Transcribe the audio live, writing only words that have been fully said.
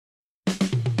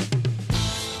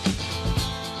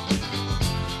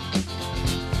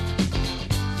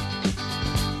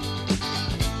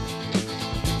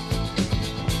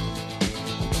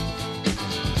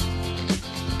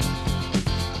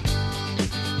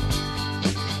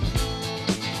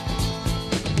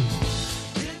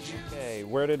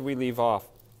where did we leave off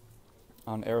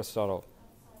on Aristotle?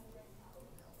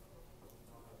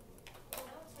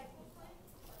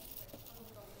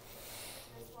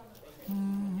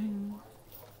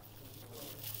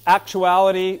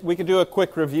 Actuality, we could do a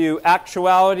quick review.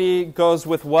 Actuality goes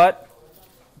with what?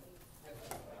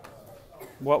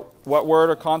 What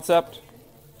word or concept?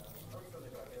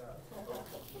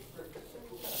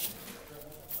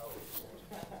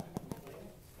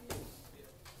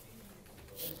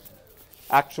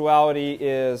 Actuality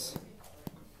is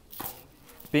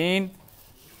being.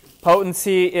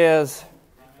 Potency is,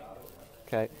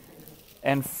 okay.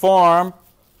 And form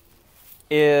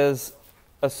is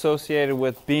associated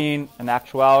with being and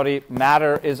actuality.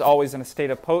 Matter is always in a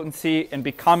state of potency and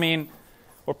becoming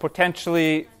or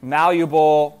potentially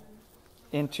malleable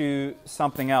into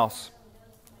something else.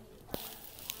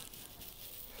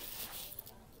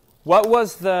 What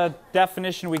was the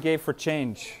definition we gave for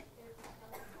change?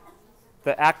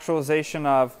 The actualization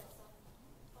of...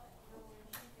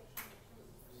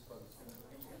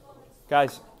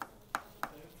 Guys,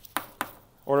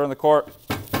 order in the court.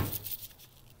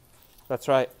 That's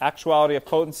right, actuality of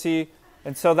potency.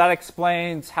 And so that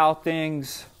explains how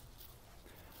things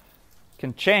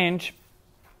can change,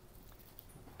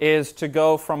 is to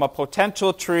go from a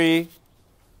potential tree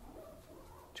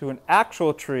to an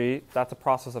actual tree. That's a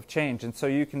process of change. And so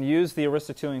you can use the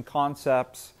Aristotelian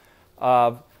concepts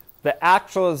of the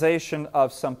actualization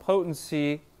of some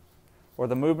potency, or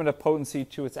the movement of potency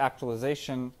to its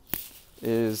actualization,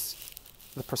 is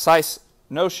the precise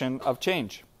notion of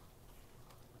change.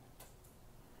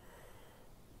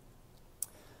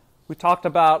 We talked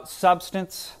about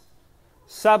substance.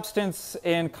 Substance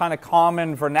in kind of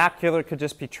common vernacular could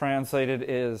just be translated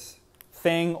as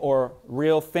thing or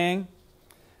real thing.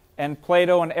 And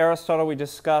Plato and Aristotle, we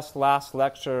discussed last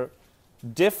lecture,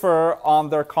 differ on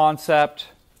their concept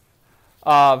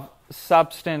of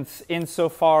substance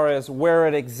insofar as where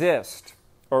it exists,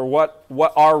 or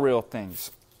what are real things.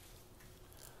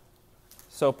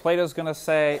 So Plato's going to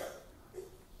say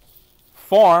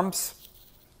forms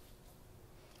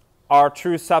are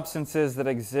true substances that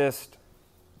exist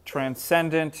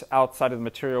transcendent outside of the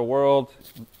material world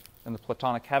in the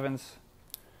Platonic heavens.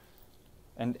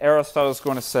 And Aristotle is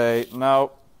going to say,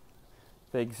 no,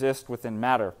 they exist within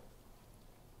matter.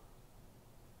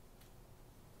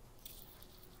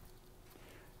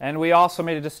 And we also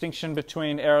made a distinction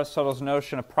between Aristotle's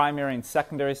notion of primary and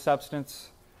secondary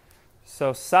substance.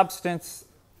 So substance,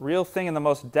 real thing in the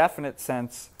most definite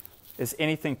sense, is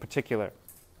anything particular,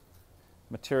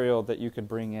 material that you could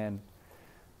bring in.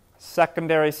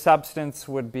 Secondary substance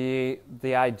would be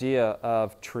the idea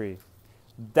of tree.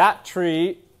 That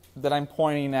tree that I'm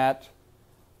pointing at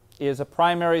is a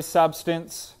primary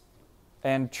substance,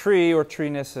 and tree or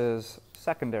treeness is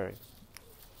secondary.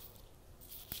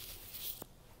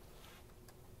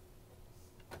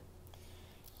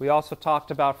 We also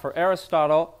talked about, for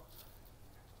Aristotle,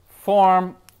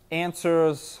 form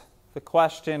answers the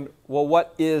question, well,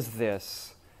 what is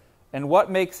this? And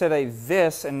what makes it a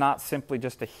this and not simply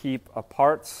just a heap of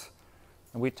parts?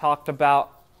 And we talked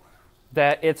about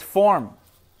that it's form.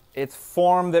 It's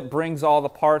form that brings all the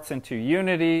parts into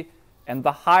unity. And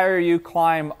the higher you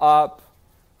climb up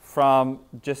from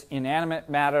just inanimate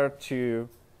matter to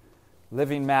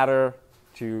living matter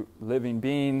to living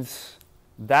beings,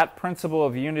 that principle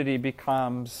of unity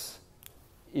becomes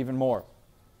even more.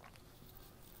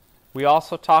 We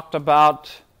also talked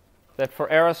about that for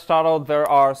Aristotle there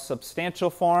are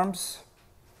substantial forms,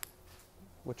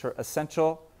 which are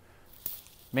essential,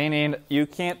 meaning you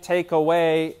can't take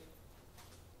away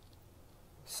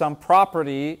some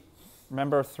property,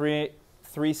 remember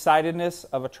three-sidedness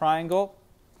of a triangle,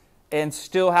 and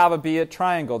still have it be a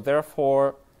triangle.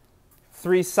 Therefore,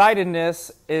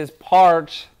 three-sidedness is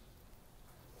part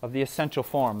of the essential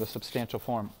form, the substantial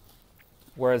form.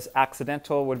 Whereas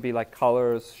accidental would be like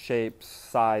colors, shapes,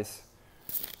 size.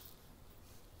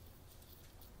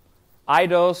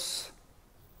 Eidos,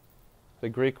 the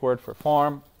Greek word for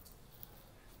form.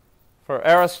 For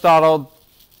Aristotle,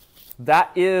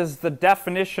 that is the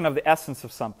definition of the essence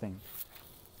of something.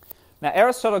 Now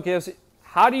Aristotle gives,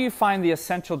 how do you find the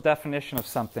essential definition of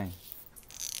something?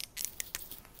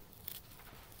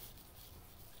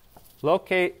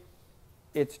 Locate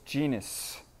its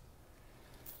genus.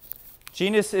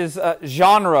 Genus is a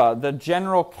genre, the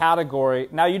general category.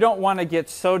 Now you don't want to get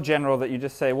so general that you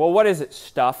just say, well, what is it?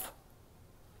 Stuff.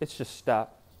 It's just stuff.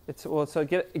 So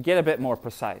get a bit more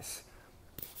precise.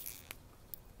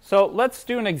 So let's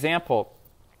do an example.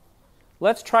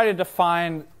 Let's try to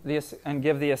define this and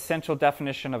give the essential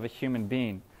definition of a human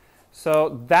being.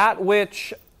 So that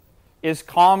which is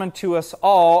common to us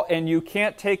all, and you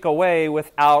can't take away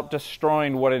without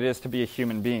destroying what it is to be a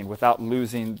human being, without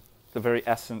losing the very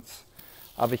essence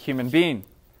of a human being.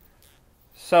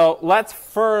 So let's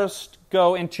first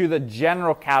go into the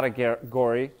general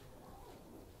category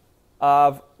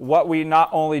of what we not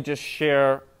only just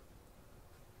share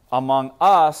among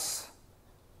us,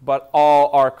 but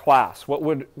all our class.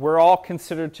 We're all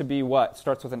considered to be what?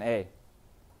 Starts with an A.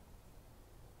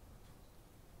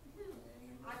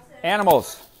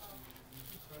 Animals.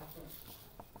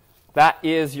 That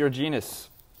is your genus.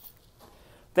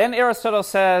 Then Aristotle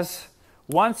says,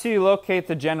 once you locate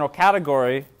the general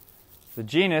category, the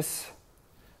genus,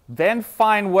 then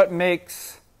find what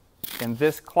makes, in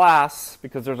this class,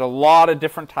 because there's a lot of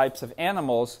different types of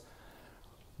animals,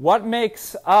 what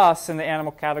makes us in the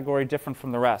animal category different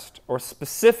from the rest, or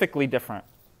specifically different?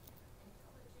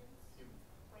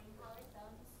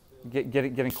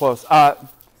 Getting close.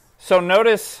 So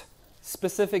notice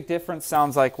specific difference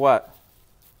sounds like what?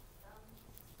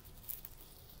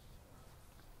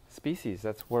 Species.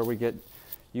 That's where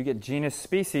you get genus,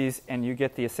 species, and you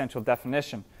get the essential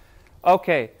definition.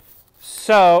 Okay,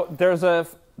 so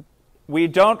we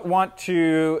don't want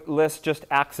to list just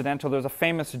accidental. There's a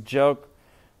famous joke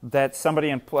that somebody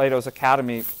in Plato's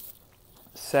Academy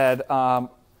said,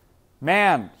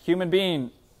 man, human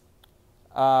being,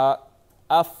 a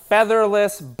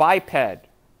featherless biped.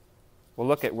 Well,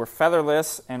 look we're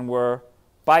featherless and we're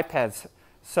bipeds.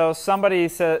 So somebody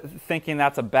thinking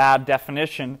that's a bad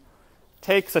definition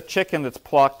takes a chicken that's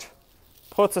plucked,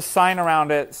 puts a sign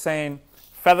around it saying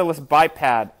featherless biped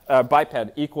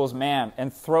equals man,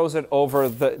 and throws it over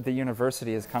the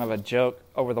university as kind of a joke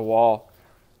over the wall.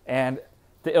 And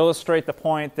to illustrate the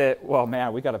point that, well,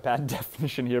 man, we got a bad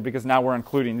definition here because now we're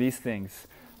including these things,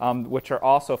 which are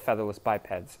also featherless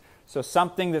bipeds. So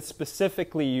something that's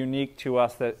specifically unique to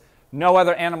us that no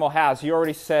other animal has. You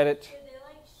already said it. Did they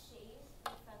like shave the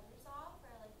feathers off, or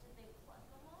like did they pluck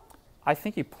them off? I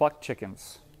think you pluck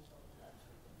chickens.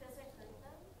 Does it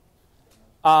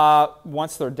hurt them?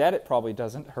 Once they're dead, it probably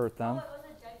doesn't hurt them. Oh, it was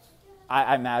a dead chicken?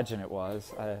 I imagine it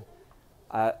was.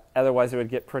 Otherwise, it would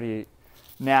get pretty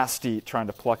nasty trying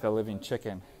to pluck a living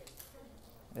chicken.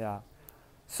 Yeah.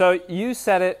 So you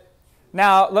said it.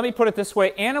 Now, let me put it this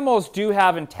way. Animals do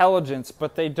have intelligence,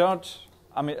 but they don't.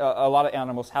 I mean, a lot of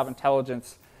animals have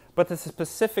intelligence, but it's a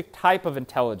specific type of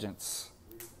intelligence.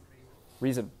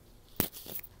 Reason.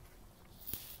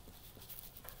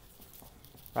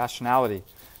 Rationality.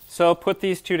 So put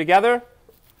these two together.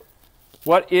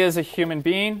 What is a human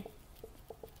being?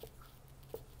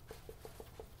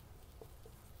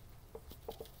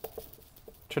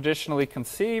 Traditionally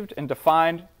conceived and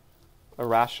defined, a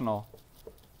rational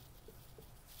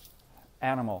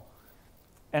animal.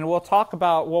 And we'll talk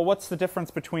about, well, what's the difference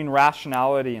between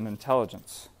rationality and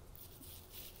intelligence?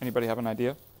 Anybody have an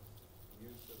idea?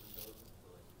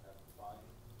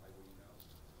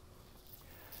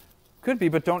 Could be,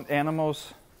 but don't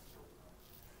animals...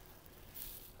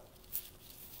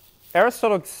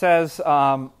 Aristotle says,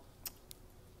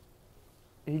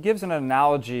 he gives an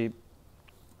analogy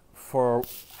for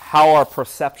how our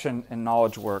perception and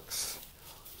knowledge works.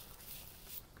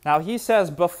 Now he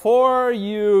says, before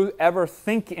you ever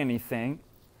think anything,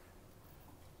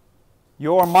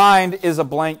 your mind is a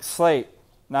blank slate.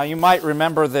 Now you might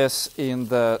remember this in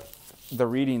the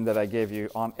reading that I gave you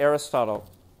on Aristotle.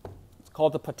 It's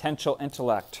called the potential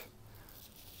intellect.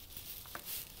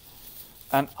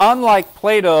 And unlike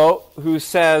Plato, who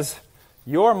says,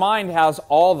 your mind has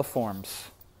all the forms.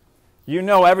 You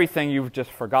know everything you've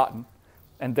just forgotten,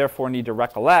 and therefore need to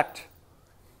recollect.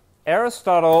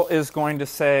 Aristotle is going to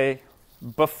say,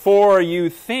 before you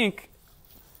think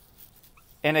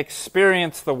and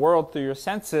experience the world through your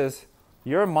senses,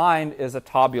 your mind is a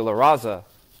tabula rasa.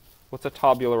 What's a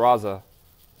tabula rasa?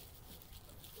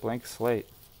 Blank slate.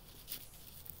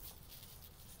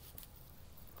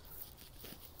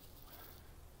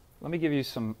 Let me give you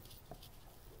some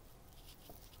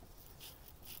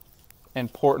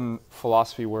important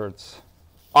philosophy words.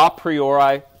 A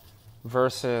priori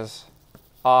versus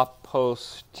a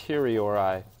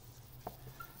posteriori.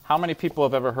 How many people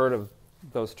have ever heard of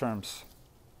those terms?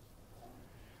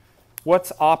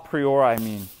 What's a priori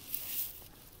mean?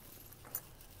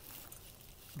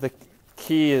 The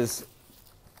key is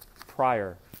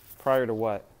prior. Prior to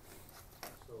what?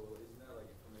 So isn't that like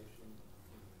information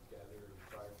you can gather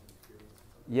prior to experience?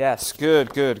 Yes,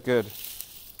 good.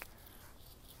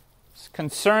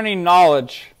 Concerning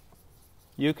knowledge,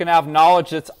 you can have knowledge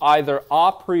that's either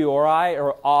a priori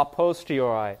or a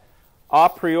posteriori. A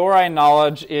priori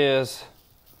knowledge is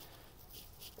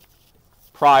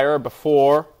prior,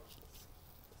 before.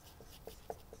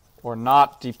 or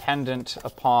not dependent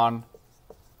upon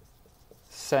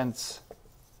sense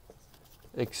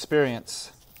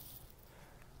experience.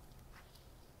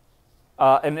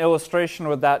 An illustration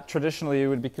with that traditionally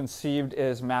would be conceived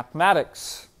as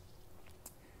mathematics,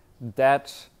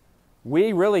 that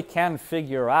we really can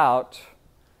figure out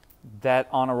that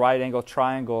on a right angle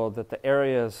triangle that the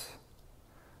areas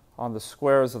on the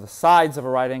squares of the sides of a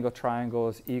right angle triangle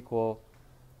is equal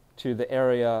to the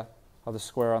area of the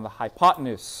square on the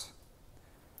hypotenuse.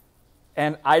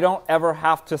 And I don't ever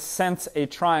have to sense a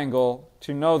triangle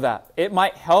to know that. It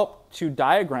might help to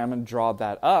diagram and draw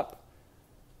that up,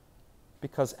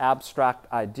 because abstract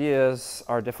ideas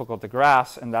are difficult to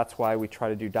grasp, and that's why we try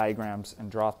to do diagrams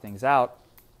and draw things out.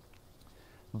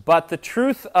 But the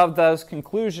truth of those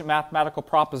mathematical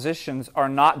propositions are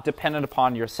not dependent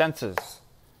upon your senses.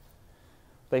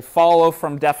 They follow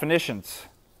from definitions.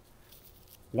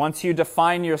 Once you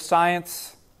define your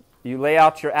science, you lay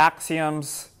out your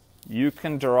axioms, you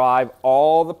can derive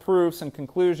all the proofs and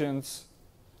conclusions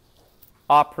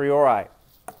a priori.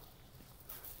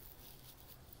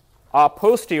 A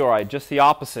posteriori, just the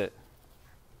opposite.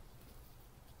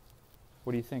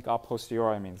 What do you think a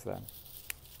posteriori means then?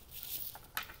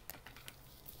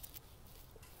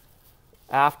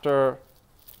 After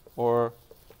or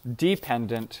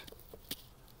dependent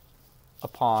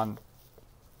upon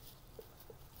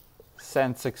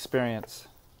sense experience.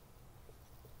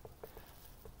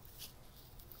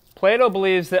 Plato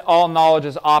believes that all knowledge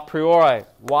is a priori.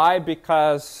 Why?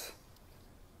 Because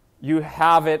you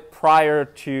have it prior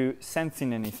to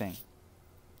sensing anything.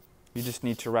 You just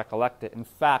need to recollect it. In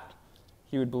fact,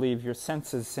 he would believe your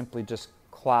senses simply just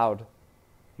cloud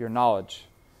your knowledge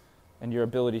and your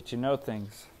ability to know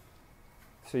things.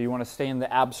 So you want to stay in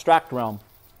the abstract realm.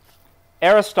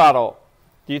 Aristotle,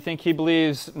 do you think he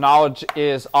believes knowledge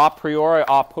is a priori or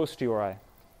a posteriori?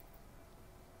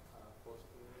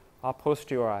 A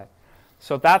posteriori.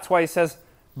 So that's why he says,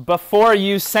 before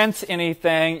you sense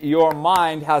anything, your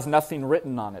mind has nothing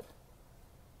written on it.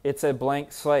 It's a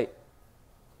blank slate.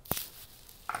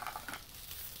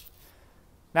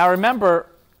 Now remember,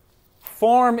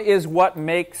 form is what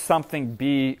makes something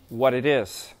be what it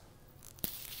is.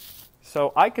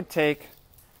 So I could take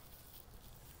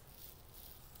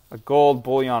a gold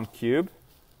bullion cube,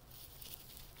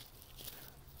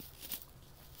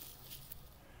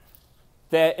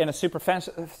 that in a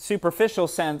superficial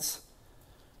sense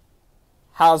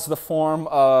has the form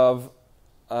of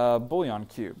a bullion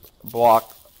cube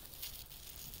block.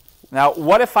 Now,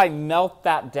 what if I melt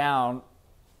that down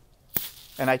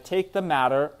and I take the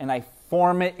matter and I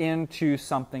form it into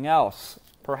something else?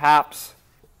 Perhaps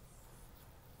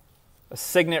a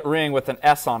signet ring with an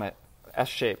S on it,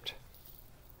 S-shaped.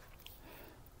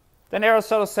 Then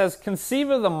Aristotle says, conceive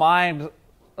of the mind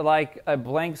like a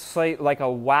blank slate, like a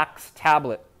wax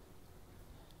tablet.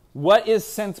 What is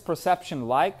sense perception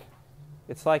like?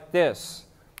 It's like this.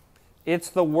 It's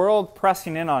the world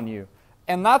pressing in on you.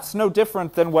 And that's no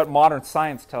different than what modern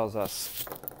science tells us.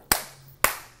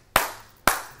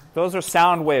 Those are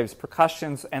sound waves,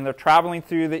 percussions, and they're traveling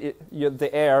through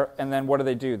the air, and then what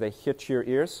do? They hit your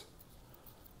ears.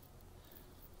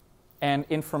 And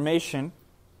information,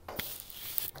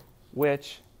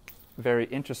 which, very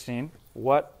interesting,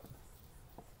 what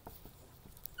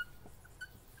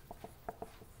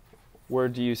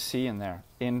word do you see in there?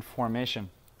 Information.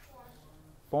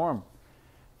 Form.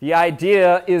 The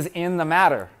idea is in the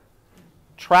matter.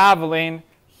 Traveling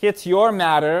hits your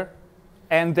matter,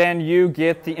 and then you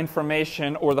get the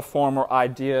information or the form or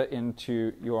idea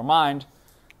into your mind.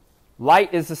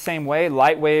 Light is the same way.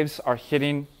 Light waves are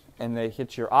hitting, and they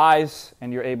hit your eyes,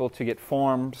 and you're able to get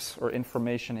forms or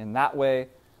information in that way.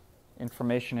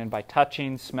 Information in by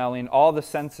touching, smelling, all the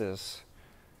senses.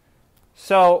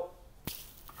 So,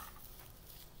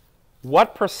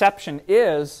 what perception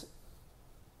is,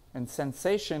 and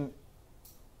sensation,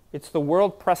 it's the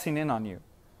world pressing in on you.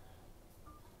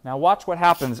 Now watch what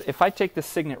happens if I take this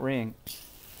signet ring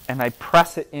and I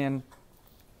press it in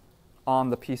on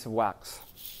the piece of wax.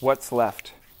 What's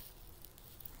left?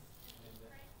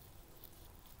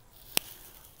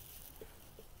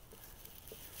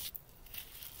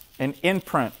 An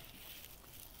imprint.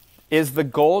 Is the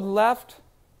gold left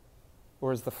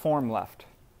or is the form left?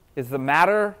 Is the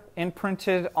matter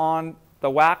imprinted on the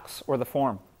wax or the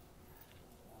form?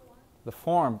 The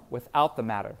form without the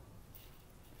matter.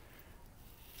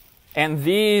 And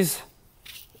these,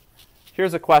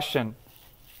 here's a question.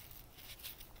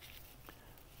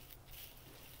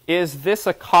 Is this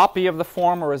a copy of the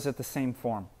form or is it the same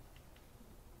form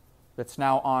that's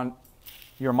now on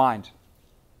your mind,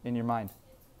 in your mind?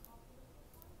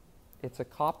 It's a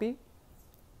copy?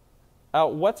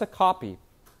 What's a copy?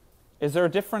 Is there a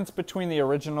difference between the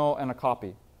original and a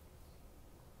copy?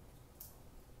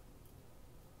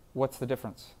 What's the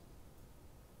difference?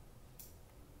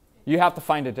 You have to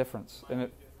find a difference.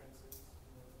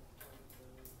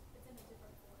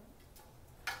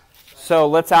 So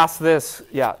let's ask this.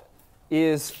 Yeah,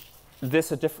 is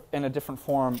this in a different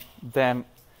form than?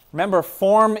 Remember,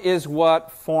 form is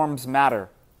what forms matter.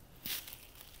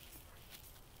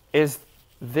 Is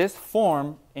this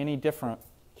form any different?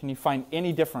 Can you find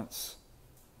any difference?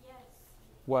 Yes.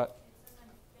 What? It's in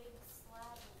a big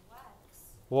slab of wax.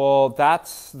 Well,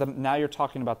 that's now you're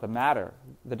talking about the matter,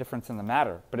 the difference in the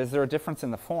matter. But is there a difference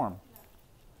in the form?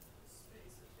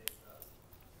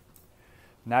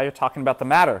 Now you're talking about the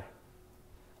matter.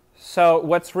 So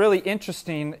what's really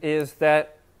interesting is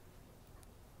that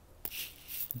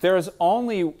there's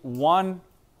only one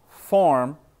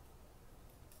form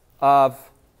of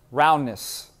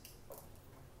roundness.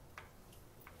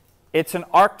 It's an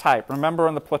archetype, remember,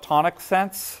 in the Platonic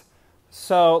sense?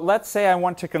 So let's say I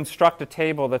want to construct a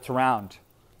table that's round.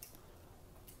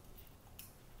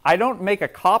 I don't make a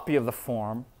copy of the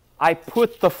form. I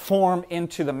put the form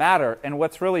into the matter. And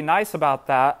what's really nice about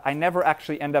that, I never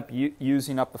actually end up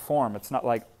using up the form. It's not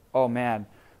like, oh man,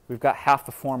 we've got half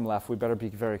the form left. We better be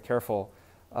very careful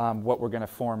what we're going to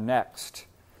form next.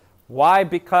 Why?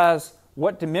 Because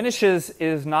what diminishes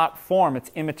is not form. It's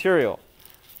immaterial.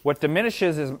 What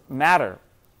diminishes is matter.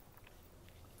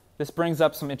 This brings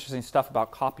up some interesting stuff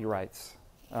about copyrights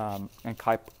and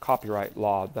copyright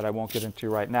law that I won't get into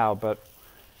right now. But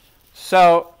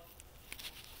so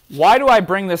why do I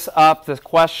bring this up, this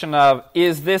question of,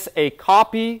 is this a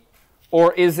copy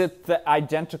or is it the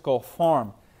identical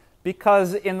form?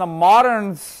 Because in the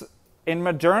moderns, in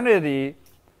modernity,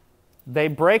 they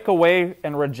break away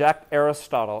and reject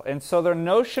Aristotle. And so their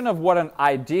notion of what an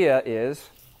idea is,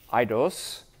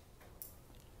 eidos,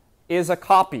 is a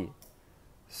copy.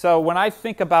 So when I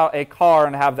think about a car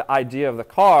and have the idea of the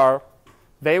car,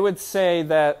 they would say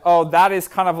that, oh, that is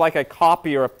kind of like a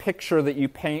copy or a picture that you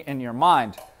paint in your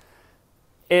mind.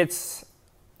 It's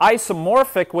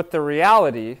isomorphic with the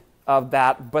reality of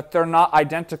that, but they're not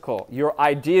identical. Your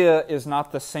idea is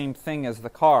not the same thing as the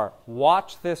car.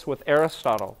 Watch this with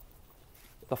Aristotle.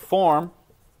 The form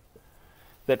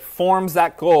that forms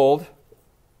that gold,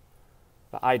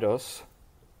 the eidos,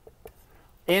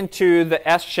 into the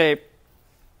S shape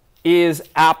is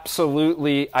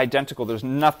absolutely identical. There's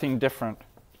nothing different.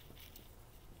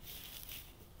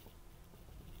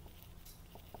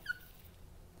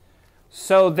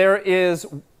 So there is,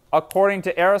 according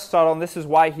to Aristotle, and this is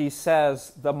why he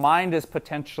says the mind is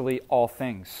potentially all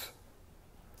things.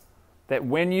 That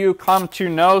when you come to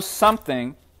know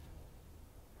something,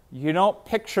 you don't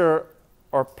picture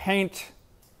or paint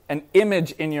an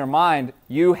image in your mind.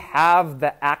 You have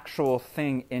the actual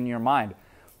thing in your mind.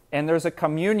 And there's a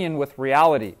communion with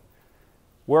reality.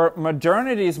 Where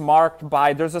modernity is marked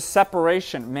by, there's a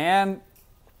separation. Man,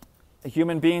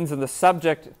 human beings, and the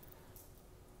subject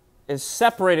is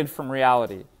separated from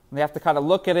reality. And they have to kind of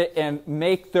look at it and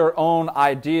make their own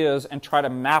ideas and try to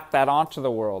map that onto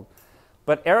the world.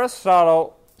 But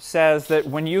Aristotle says that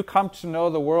when you come to know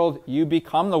the world, you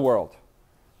become the world.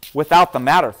 Without the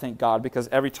matter, thank God, because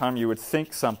every time you would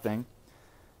think something,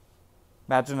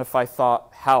 imagine if I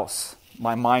thought house,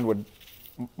 my mind would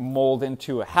mold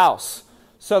into a house.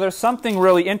 So there's something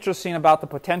really interesting about the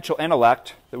potential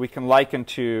intellect that we can liken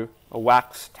to a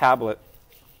wax tablet.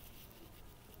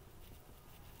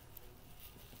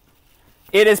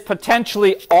 It is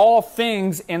potentially all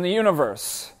things in the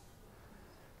universe.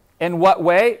 In what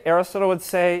way? Aristotle would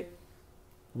say,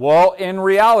 well, in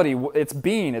reality, it's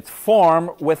being, it's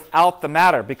form without the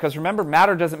matter. Because remember,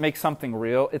 matter doesn't make something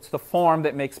real. It's the form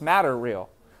that makes matter real.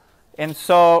 And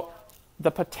so the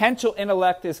potential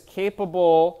intellect is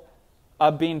capable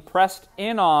of being pressed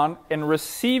in on and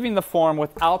receiving the form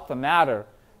without the matter.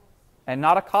 And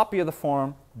not a copy of the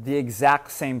form, the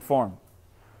exact same form.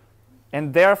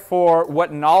 And therefore,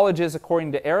 what knowledge is,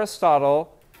 according to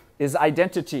Aristotle, is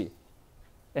identity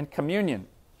and communion.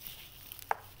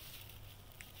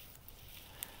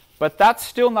 But that's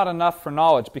still not enough for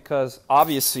knowledge, because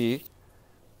obviously,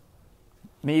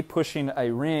 me pushing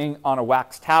a ring on a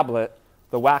wax tablet,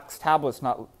 the wax tablet's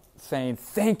not saying,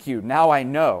 thank you, now I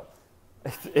know.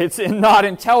 It's not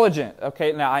intelligent.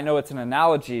 Okay, now I know it's an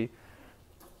analogy.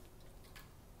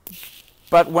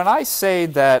 But when I say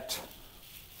that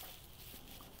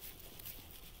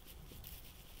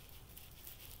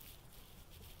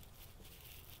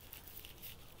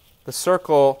the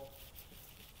circle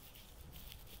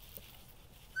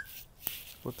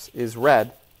is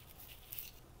red,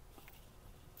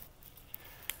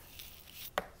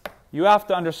 You have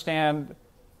to understand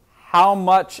how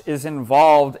much is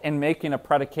involved in making a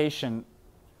predication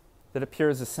that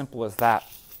appears as simple as that.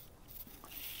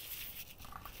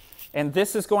 And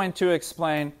this is going to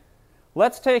explain,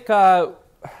 let's take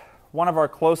one of our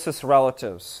closest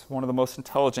relatives, one of the most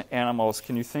intelligent animals.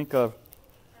 Can you think of?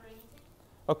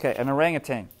 Okay, an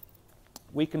orangutan.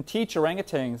 We can teach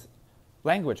orangutans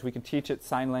language. We can teach it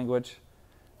sign language,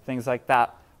 things like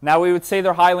that. Now we would say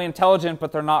they're highly intelligent,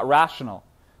 but they're not rational.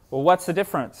 Well, what's the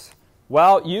difference?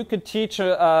 Well, you could teach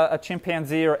a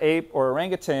chimpanzee or ape or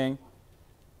orangutan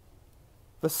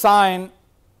the sign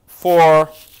for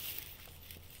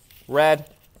red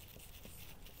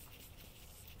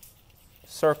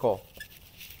circle.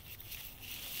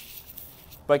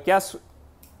 But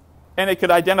and it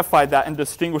could identify that and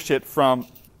distinguish it from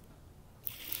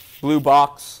blue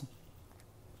box,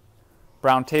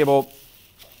 brown table.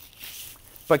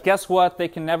 But guess what they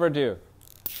can never do?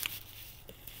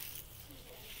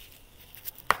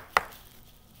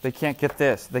 They can't get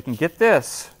this. They can get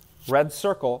this red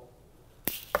circle,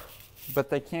 but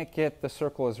they can't get the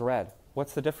circle as red.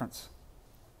 What's the difference?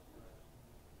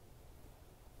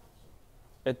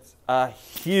 It's a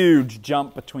huge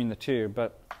jump between the two,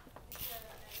 but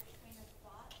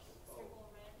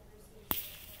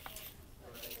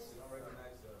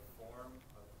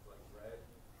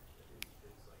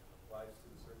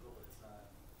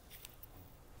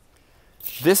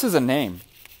this is a name.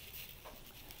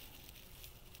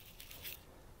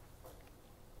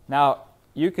 Now,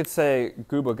 you could say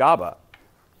Gooba Gaba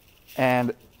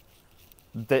and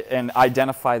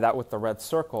identify that with the red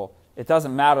circle. It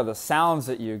doesn't matter the sounds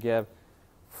that you give.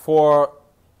 For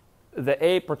the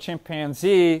ape or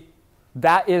chimpanzee,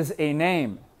 that is a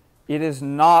name. It is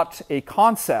not a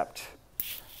concept.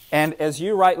 And as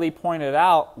you rightly pointed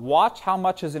out, watch how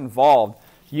much is involved.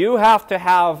 You have to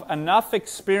have enough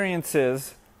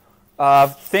experiences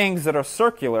of things that are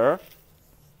circular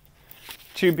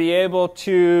to be able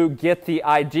to get the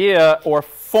idea or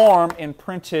form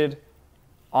imprinted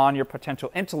on your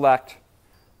potential intellect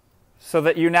so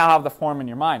that you now have the form in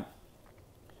your mind.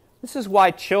 This is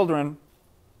why children,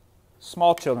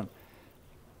 small children,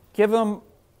 give them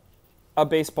a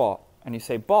baseball and you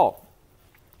say ball.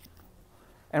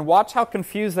 And watch how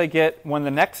confused they get when the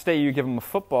next day you give them a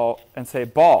football and say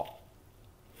ball.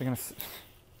 They're going to.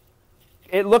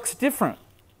 It looks different.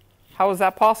 How is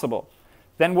that possible?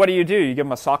 Then what do? You give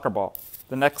them a soccer ball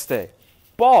the next day.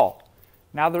 Ball.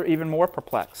 Now they're even more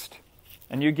perplexed.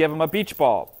 And you give them a beach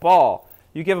ball. Ball.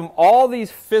 You give them all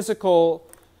these physically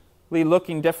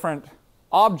looking different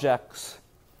objects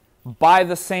by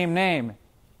the same name.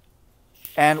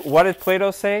 And what did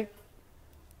Plato say?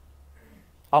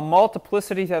 A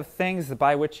multiplicity of things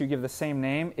by which you give the same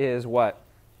name is what?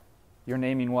 You're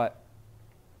naming what?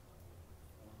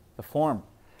 The form.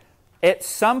 At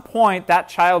some point, that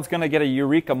child's going to get a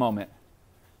eureka moment.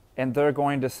 And they're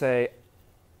going to say,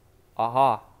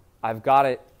 aha, I've got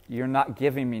it. You're not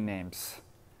giving me names.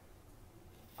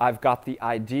 I've got the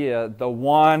idea, the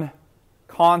one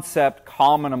concept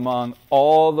common among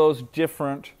all those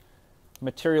different,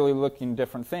 materially looking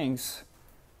different things.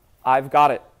 I've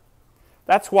got it.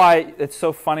 That's why it's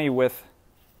so funny with,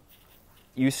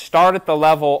 you start at the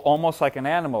level almost like an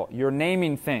animal. You're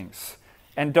naming things.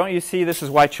 And don't you see this is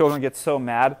why children get so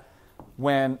mad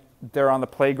when they're on the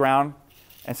playground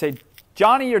and say,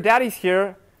 Johnny, your daddy's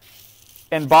here.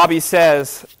 And Bobby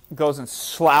goes and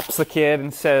slaps the kid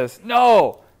and says,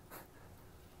 no,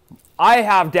 I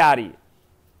have daddy.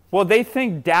 Well, they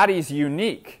think daddy's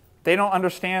unique. They don't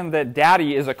understand that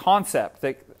daddy is a concept,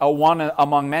 that a one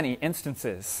among many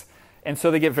instances. And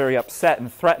so they get very upset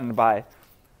and threatened by,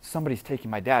 somebody's taking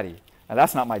my daddy. Now,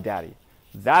 that's not my daddy.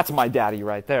 That's my daddy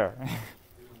right there.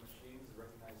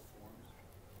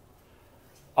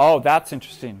 Oh, that's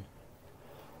interesting.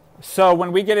 So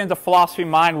when we get into philosophy of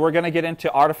mind, we're going to get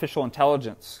into artificial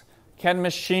intelligence. Can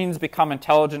machines become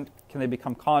intelligent? Can they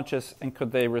become conscious? And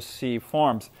could they receive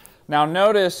forms? Now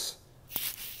notice,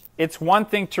 it's one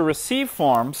thing to receive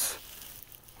forms,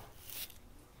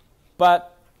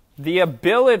 but the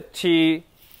ability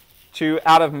to,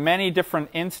 out of many different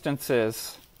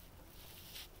instances,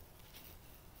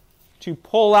 to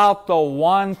pull out the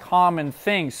one common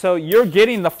thing. So you're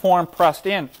getting the form pressed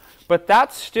in, but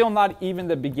that's still not even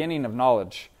the beginning of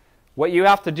knowledge. What you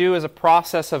have to do is a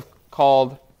process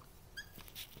called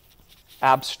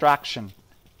abstraction.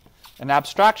 And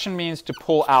abstraction means to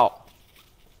pull out.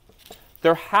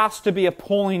 There has to be a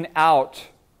pulling out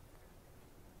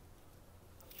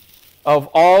of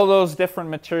all those different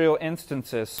material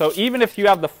instances. So even if you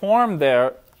have the form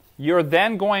there, you're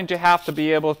then going to have to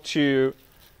be able to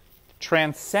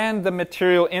transcend the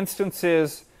material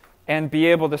instances and be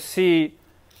able to see,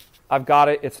 I've got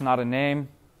it, it's not a name,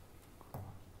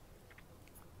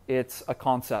 it's a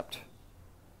concept.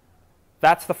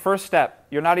 That's the first step.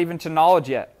 You're not even to knowledge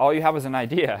yet. All you have is an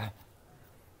idea.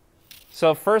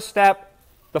 So first step,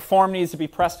 the form needs to be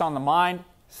pressed on the mind.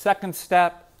 Second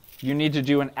step, you need to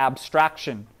do an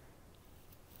abstraction,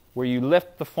 where you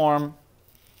lift the form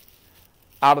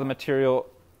out of the material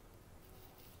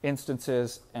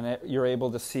instances, and you're able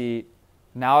to see,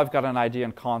 now I've got an idea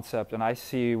and concept, and I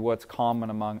see what's common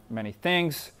among many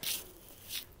things.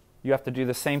 You have to do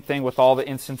the same thing with all the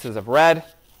instances of red.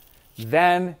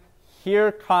 Then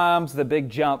here comes the big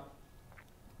jump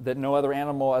that no other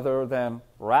animal other than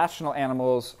rational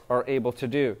animals are able to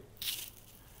do.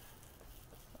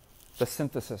 The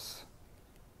synthesis.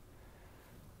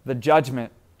 The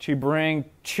judgment to bring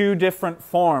two different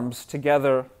forms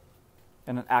together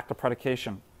in an act of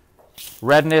predication.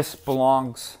 Redness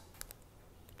belongs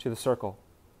to the circle.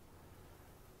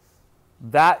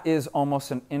 That is almost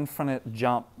an infinite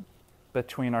jump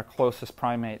between our closest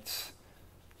primates.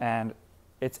 And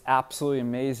it's absolutely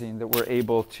amazing that we're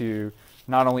able to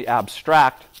not only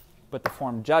abstract, but to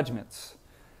form judgments.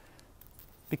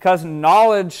 Because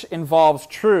knowledge involves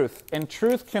truth, and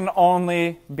truth can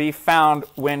only be found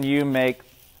when you make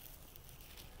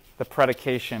the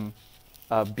predication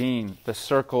of being. The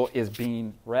circle is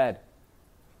being red.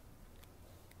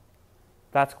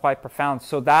 That's quite profound.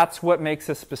 So that's what makes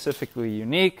us specifically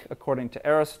unique, according to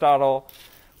Aristotle.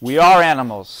 We are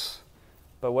animals,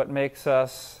 but what makes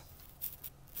us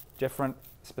different,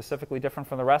 specifically different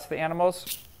from the rest of the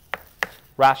animals?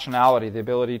 Rationality, the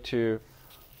ability to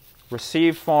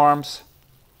receive forms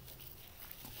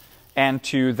and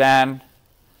to then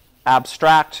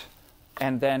abstract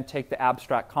and then take the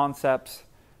abstract concepts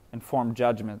and form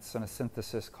judgments in a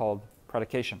synthesis called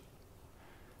predication.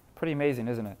 Pretty amazing,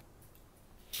 isn't it?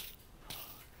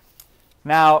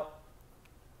 Now,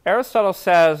 Aristotle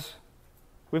says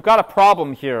we've got a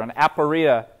problem here, an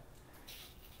aporia,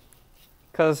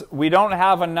 because we don't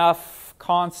have enough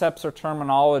concepts or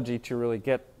terminology to really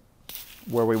get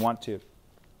where we want to.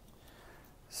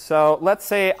 So let's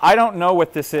say I don't know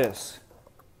what this is.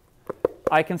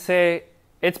 I can say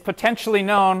it's potentially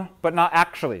known, but not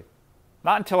actually.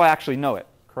 Not until I actually know it,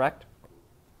 correct?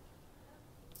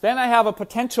 Then I have a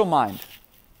potential mind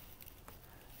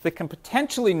that can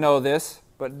potentially know this,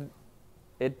 but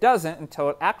it doesn't until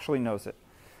it actually knows it.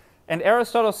 And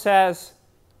Aristotle says,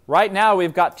 right now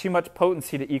we've got too much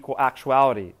potency to equal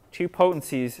actuality. Two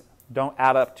potencies don't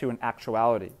add up to an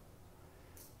actuality.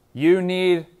 You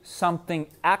need something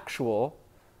actual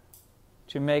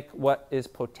to make what is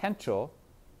potential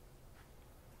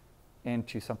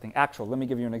into something actual. Let me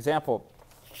give you an example.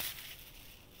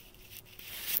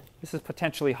 This is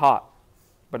potentially hot,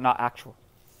 but not actual.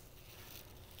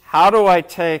 How do I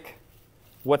take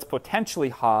what's potentially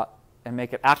hot and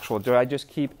make it actual? Do I just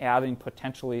keep adding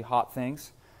potentially hot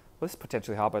things? Well, this is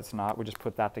potentially hot, but it's not. We just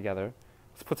put that together.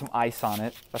 Let's put some ice on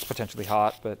it. That's potentially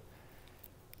hot, but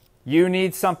you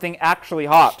need something actually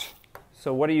hot.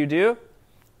 So what do?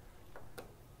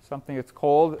 Something that's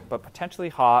cold, but potentially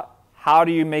hot. How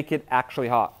do you make it actually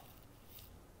hot?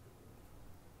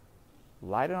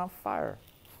 Light it on fire.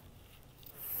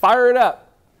 Fire it up.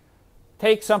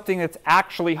 Take something that's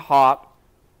actually hot.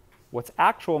 What's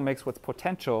actual makes what's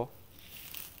potential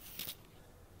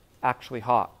actually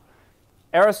hot.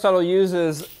 Aristotle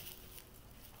uses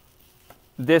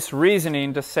this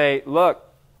reasoning to say, look,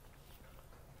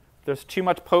 there's too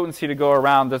much potency to go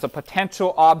around. There's a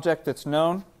potential object that's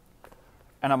known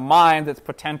and a mind that's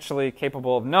potentially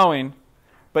capable of knowing,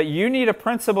 but you need a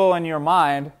principle in your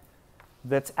mind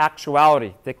that's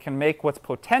actuality, that can make what's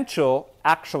potential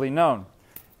actually known.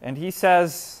 And he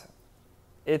says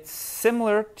it's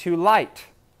similar to light.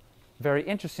 Very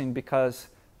interesting, because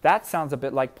that sounds a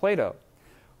bit like Plato.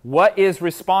 What is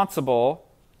responsible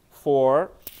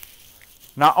for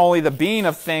not only the being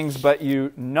of things, but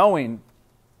you knowing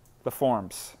the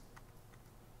forms?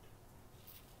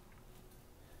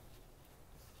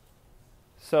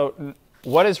 So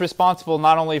what is responsible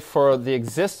not only for the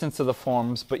existence of the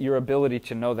forms, but your ability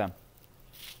to know them?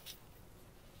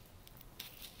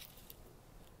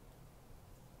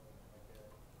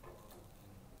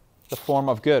 The form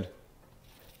of good.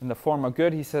 And the form of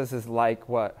good, he says, is like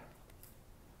what?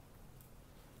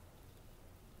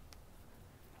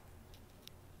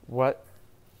 What?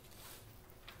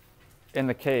 In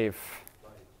the cave.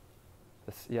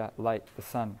 Light, the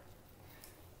sun.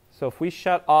 So if we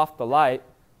shut off the light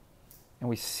and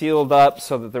we sealed up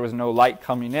so that there was no light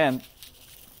coming in,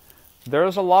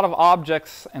 there's a lot of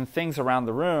objects and things around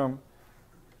the room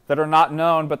that are not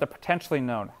known, but they're potentially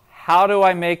known. How do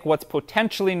I make what's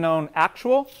potentially known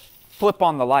actual? Flip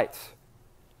on the light.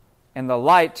 And the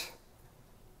light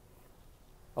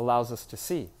allows us to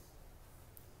see.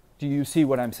 Do you see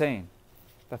what I'm saying?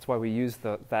 That's why we use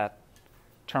that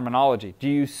terminology. Do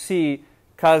you see?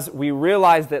 Because we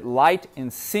realize that light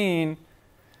in seeing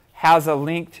has a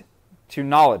link to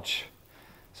knowledge.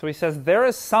 So he says there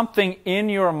is something in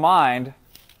your mind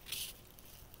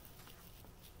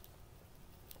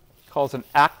called an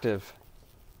active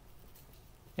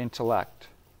intellect,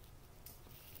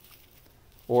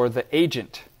 or the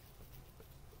agent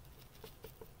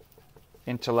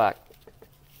intellect,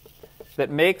 that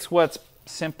makes what's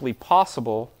simply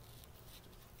possible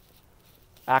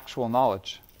actual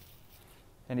knowledge.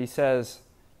 And he says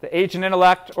the agent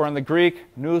intellect, or in the Greek,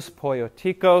 nous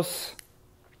poietikos,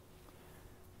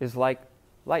 is like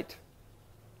light.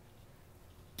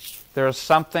 There's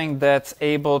something that's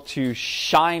able to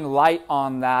shine light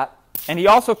on that. And he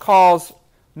also calls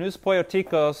nous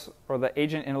poietikos, or the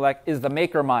agent intellect, is the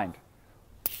maker mind.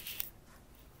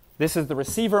 This is the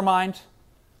receiver mind,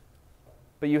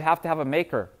 but you have to have a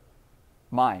maker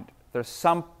mind. There's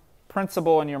some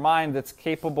principle in your mind that's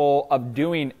capable of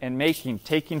doing and making,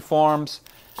 taking forms,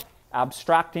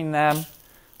 abstracting them,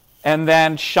 and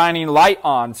then shining light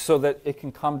on so that it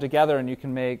can come together and you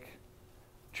can make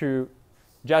true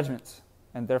judgments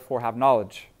and therefore have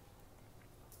knowledge.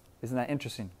 Isn't that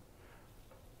interesting?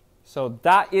 So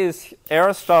that is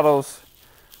Aristotle's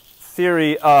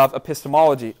theory of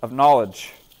epistemology, of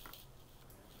knowledge.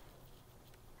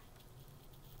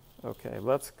 Okay,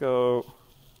 let's go.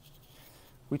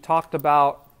 We talked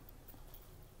about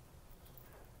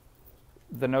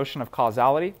the notion of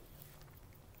causality.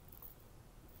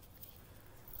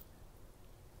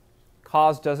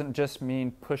 Cause doesn't just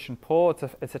mean push and pull.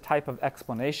 It's a type of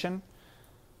explanation.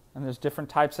 And there's different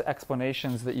types of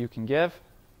explanations that you can give.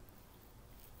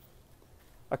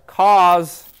 A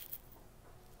cause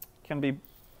can be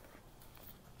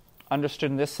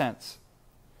understood in this sense.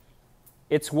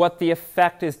 It's what the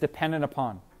effect is dependent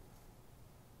upon.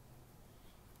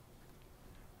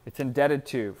 It's indebted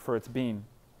to for its being.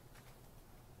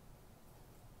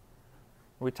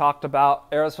 We talked about,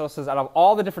 Aristotle says, out of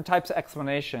all the different types of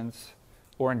explanations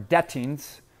or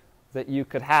indettings that you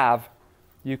could have,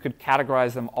 you could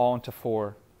categorize them all into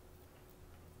 4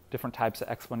 different types of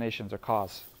explanations or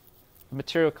cause. The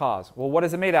material cause. Well, what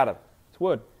is it made out of? It's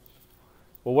wood.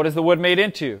 Well, what is the wood made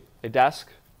into? A desk.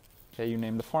 Okay, you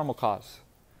name the formal cause.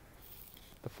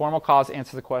 The formal cause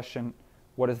answers the question,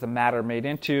 what is the matter made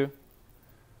into?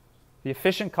 The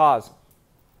efficient cause.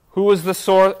 Who was the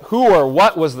source? Who or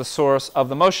what was the source of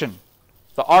the motion?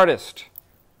 The artist,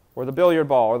 or the billiard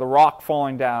ball, or the rock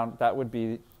falling down. That would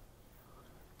be.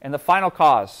 And the final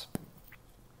cause.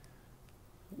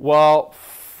 Well,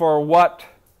 for what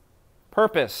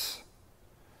purpose?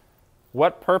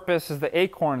 What purpose is the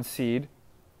acorn seed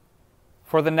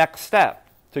for the next step?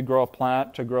 To grow a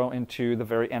plant, to grow into the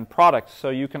very end product. So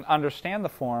you can understand the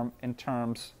form in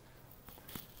terms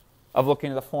of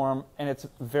looking at the form in its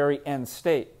very end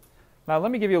state. Now let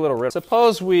me give you a little riddle.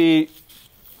 Suppose we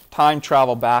time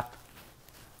travel back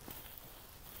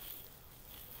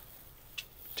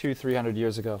 200-300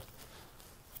 years ago,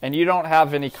 and you don't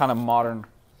have any kind of modern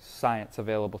science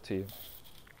available to you,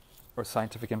 or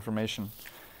scientific information.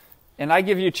 And I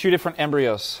give you 2 different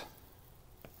embryos.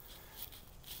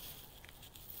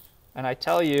 And I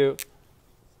tell you,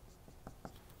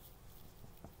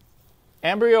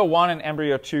 embryo 1 and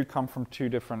embryo 2 come from 2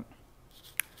 different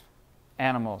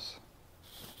animals.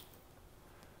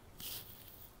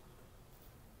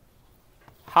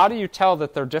 How do you tell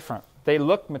that they're different? They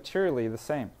look materially the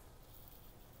same.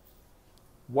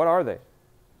 What are they?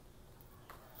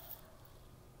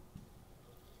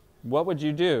 What would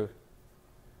you do?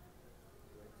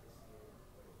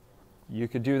 You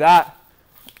could do that.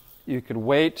 You could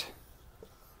wait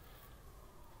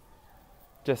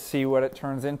to see what it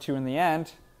turns into in the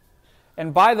end.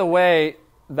 And by the way,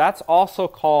 that's also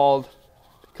called,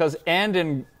 because end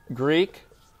in Greek,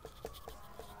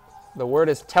 the word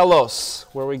is telos,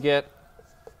 where we get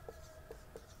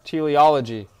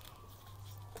teleology.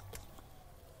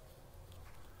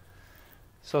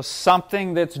 So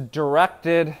something that's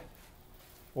directed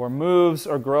or moves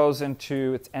or grows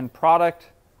into its end product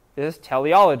is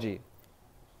teleology.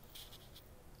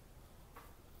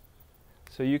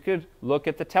 So you could look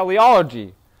at the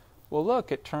teleology. Well,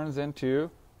 look, it turns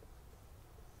into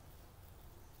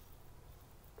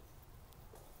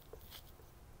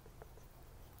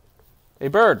a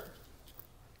bird.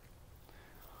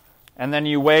 And then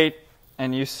you wait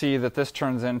and you see that this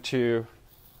turns into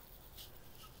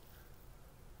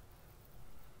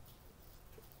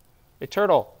a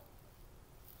turtle.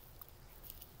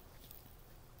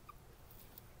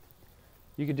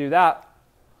 You could do that.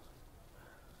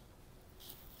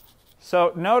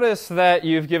 So notice that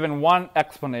you've given one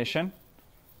explanation.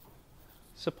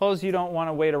 Suppose you don't want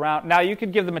to wait around. Now you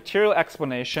could give the material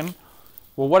explanation.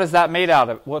 Well, what is that made out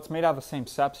of? Well, it's made out of the same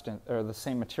substance or the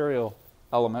same material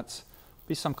elements.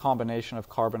 Be some combination of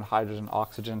carbon, hydrogen,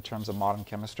 oxygen in terms of modern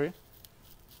chemistry.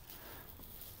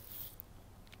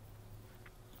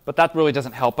 But that really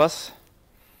doesn't help us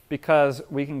because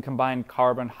we can combine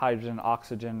carbon, hydrogen,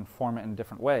 oxygen, and form it in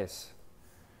different ways.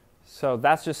 So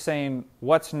that's just saying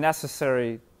what's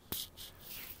necessary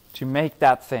to make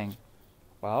that thing.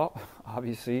 Well,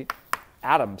 obviously,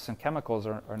 atoms and chemicals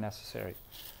are necessary.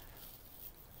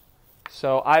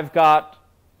 So I've got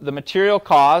the material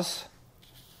cause.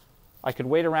 I could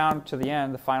wait around to the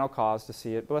end, the final cause, to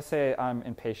see it. But let's say I'm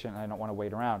impatient and I don't want to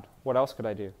wait around. What else could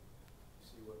I do?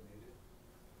 See what made it.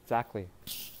 Exactly.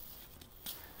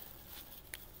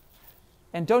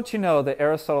 And don't you know that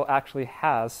Aristotle actually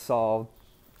has solved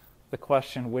the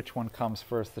question, which one comes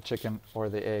first, the chicken or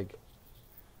the egg?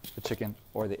 The chicken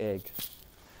or the egg?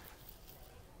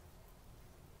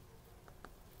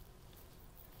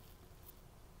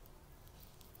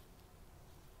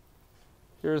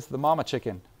 Here's the mama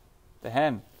chicken, the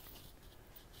hen,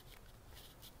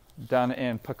 done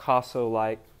in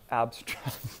Picasso-like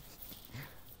abstract.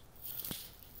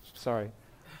 Sorry.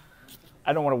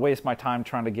 I don't want to waste my time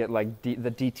trying to get like the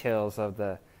details of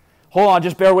the... Hold on,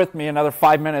 just bear with me another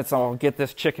 5 minutes and I'll get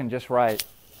this chicken just right.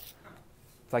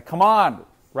 It's like, come on,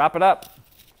 wrap it up.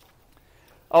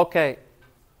 Okay.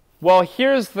 Well,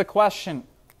 here's the question.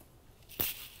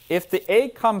 If the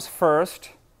egg comes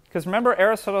first, because remember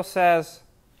Aristotle says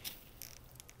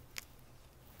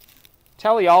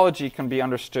teleology can be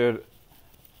understood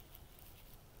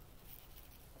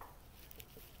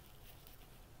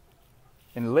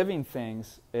in living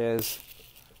things is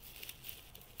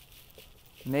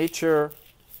nature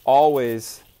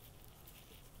always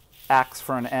acts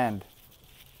for an end.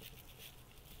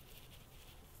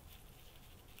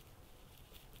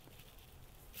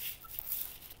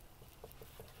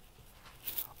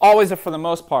 Always, for the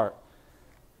most part.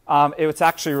 It's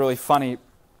actually really funny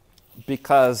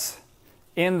because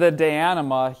in the De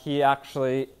Anima, he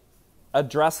actually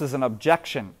addresses an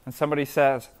objection. And somebody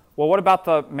says, well, what about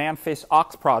the man-faced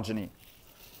ox progeny?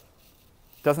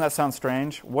 Doesn't that sound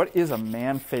strange? What is a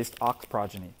man-faced ox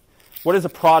progeny? What is a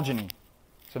progeny?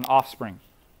 It's an offspring.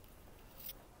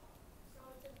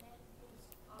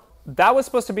 That was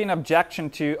supposed to be an objection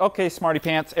to, okay, smarty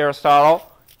pants, Aristotle,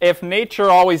 if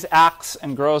nature always acts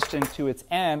and grows into its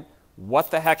end, what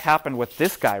the heck happened with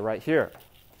this guy right here?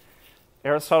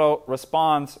 Aristotle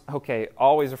responds, okay,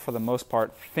 always or for the most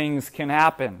part, things can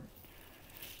happen.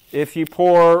 If you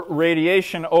pour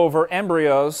radiation over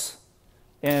embryos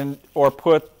or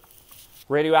put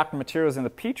radioactive materials in the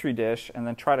petri dish and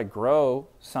then try to grow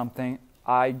something,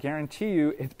 I guarantee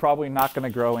you it's probably not going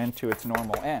to grow into its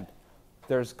normal end.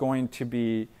 There's going to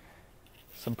be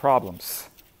some problems.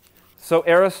 So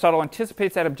Aristotle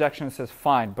anticipates that objection and says,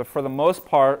 fine, but for the most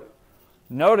part,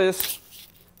 notice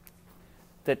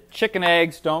that chicken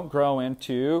eggs don't grow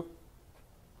into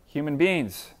human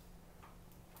beings.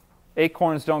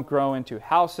 Acorns don't grow into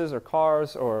houses or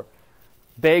cars, or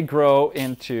they grow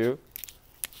into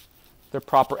their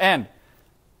proper end.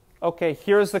 Okay,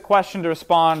 here's the question to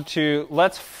respond to.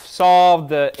 Let's solve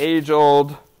the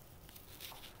age-old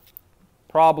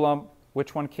problem.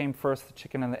 Which one came first, the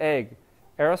chicken and the egg?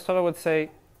 Aristotle would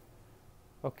say,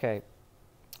 okay,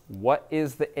 what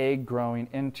is the egg growing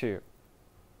into?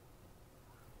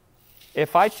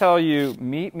 If I tell you,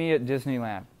 meet me at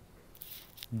Disneyland,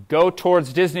 go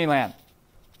towards Disneyland,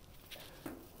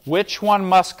 which one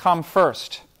must come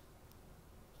first?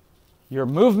 Your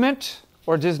movement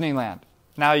or Disneyland?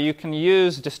 Now you can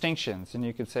use distinctions and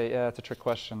you could say, yeah, that's a trick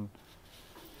question.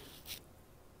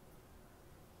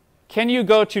 Can you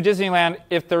go to Disneyland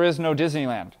if there is no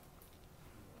Disneyland?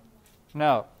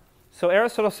 No. So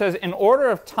Aristotle says, in order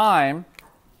of time,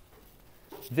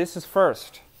 this is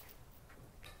first.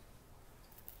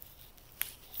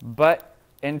 But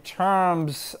in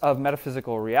terms of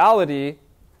metaphysical reality,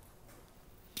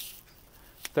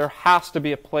 there has to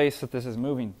be a place that this is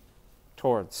moving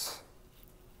towards.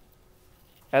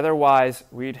 Otherwise,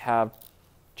 we'd have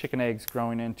chicken eggs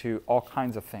growing into all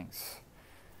kinds of things.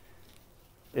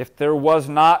 If there was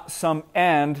not some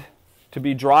end to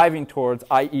be driving towards,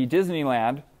 i.e.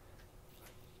 Disneyland,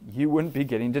 you wouldn't be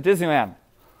getting to Disneyland.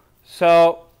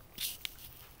 So,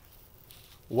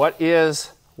 what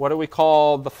do we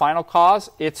call the final cause?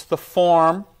 It's the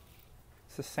form.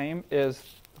 It's the same as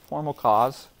the formal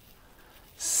cause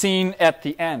seen at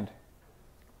the end.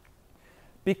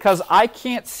 Because I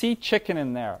can't see chicken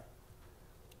in there.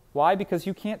 Why? Because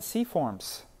you can't see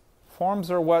forms. Forms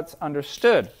are what's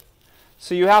understood.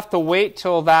 So you have to wait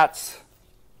till that's,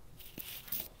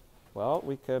 well,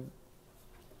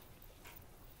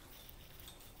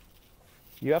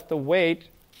 you have to wait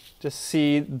to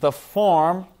see the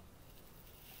form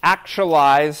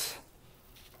actualize,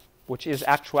 which is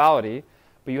actuality,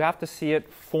 but you have to see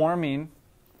it forming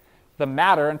the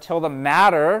matter until the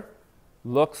matter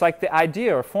looks like the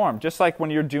idea or form, just like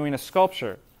when you're doing a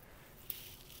sculpture.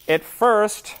 At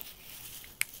first,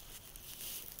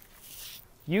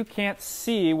 you can't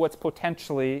see what's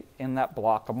potentially in that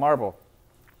block of marble.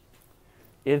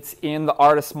 It's in the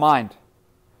artist's mind.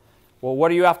 Well, what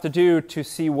do you have to do to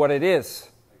see what it is?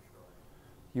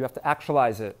 You have to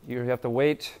actualize it. You have to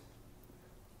wait.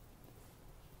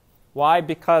 Why?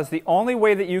 Because the only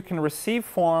way that you can receive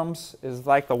forms is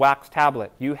like the wax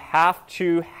tablet. You have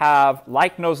to have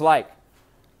like knows like.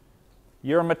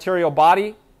 You're a material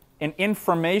body, and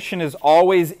information is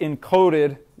always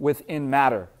encoded within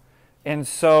matter. And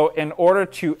so in order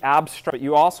to abstract,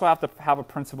 you also have to have a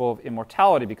principle of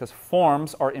immortality because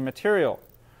forms are immaterial.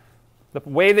 The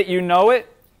way that you know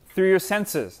it, through your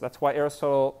senses. That's why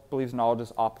Aristotle believes knowledge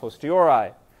is a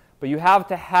posteriori. But you have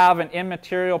to have an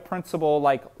immaterial principle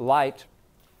like light.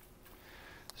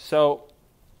 So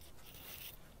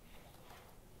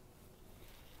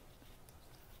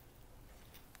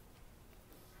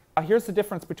here's the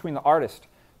difference between the artist.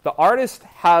 The artist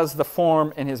has the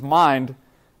form in his mind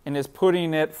and is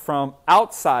putting it from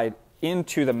outside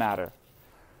into the matter.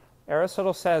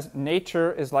 Aristotle says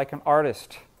nature is like an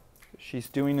artist. She's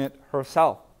doing it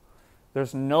herself.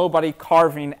 There's nobody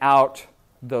carving out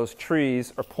those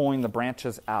trees or pulling the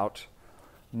branches out.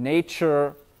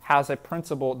 Nature has a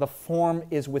principle. The form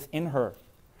is within her.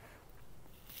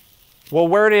 Well,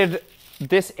 where did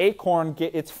this acorn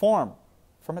get its form?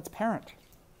 From its parent.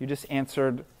 You just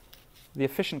answered the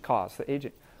efficient cause, the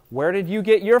agent. Where did you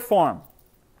get your form?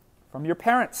 From your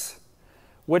parents.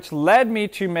 Which led me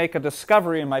to make a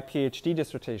discovery in my PhD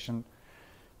dissertation.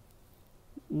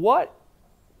 What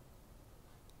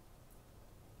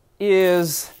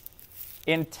is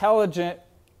intelligent,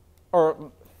 or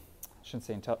I shouldn't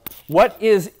say intelligent, what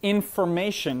is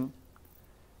information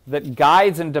that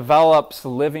guides and develops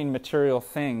living material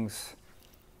things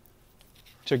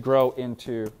to grow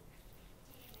into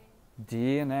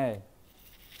DNA?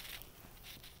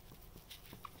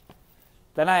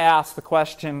 Then I asked the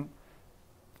question,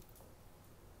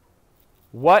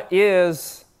 what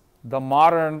is the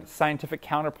modern scientific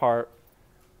counterpart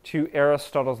to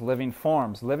Aristotle's living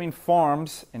forms? Living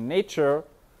forms in nature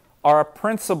are a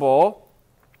principle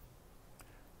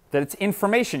that it's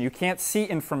information. You can't see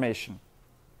information.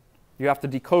 You have to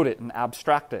decode it and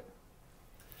abstract it.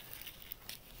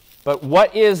 But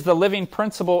what is the living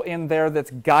principle in there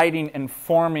that's guiding and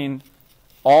forming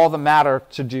all the matter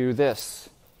to do this?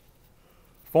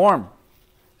 Form.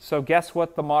 So guess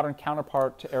what the modern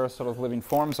counterpart to Aristotle's living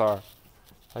forms are?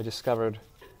 I discovered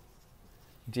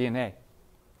DNA.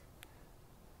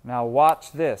 Now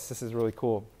watch this. This is really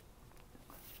cool.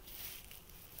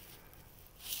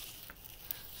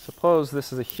 Suppose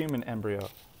this is a human embryo.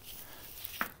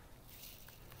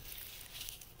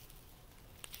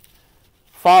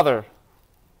 Father,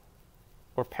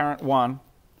 or parent one,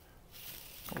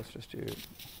 let's just do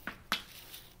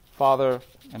father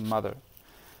and mother.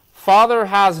 Father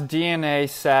has DNA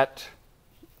set,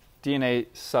 DNA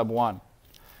sub 1.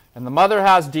 And the mother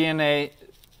has DNA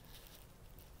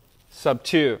sub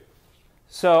 2.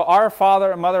 So our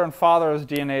mother and father's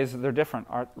DNAs, they're different,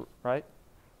 right?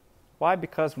 Why?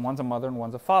 Because one's a mother and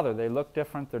one's a father. They look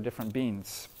different, they're different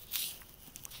beings.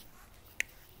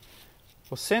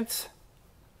 Well, since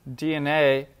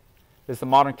DNA is the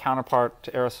modern counterpart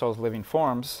to Aristotle's living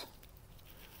forms,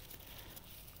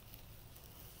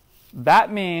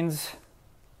 that means,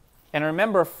 and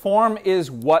remember, form is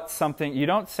what something, you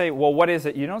don't say, well, what is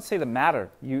it? You don't say the matter.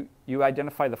 You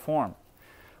identify the form.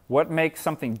 What makes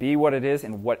something be what it is,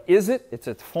 and what is it? It's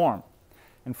its form.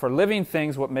 And for living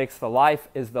things, what makes the life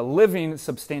is the living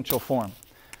substantial form.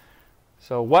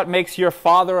 So what makes your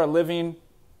father a living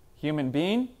human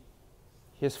being?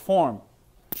 His form.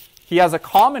 He has a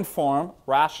common form,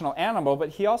 rational animal, but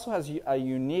he also has a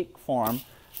unique form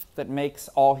that makes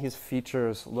all his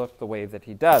features look the way that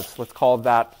he does. Let's call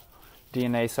that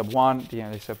DNA sub 1,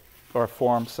 DNA sub, or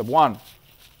form sub 1.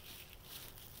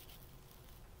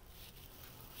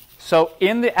 So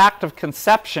in the act of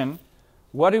conception,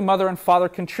 what do mother and father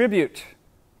contribute?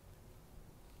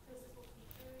 Physical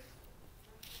features,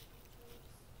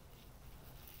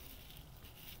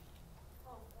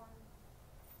 oh, form.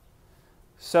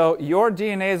 So your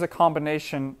DNA is a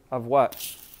combination of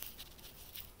what?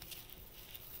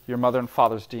 your mother and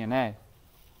father's DNA.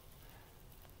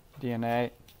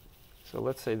 DNA. So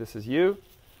let's say this is you.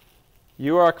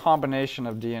 You are a combination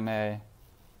of DNA.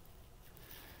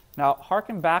 Now,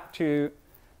 hearken back to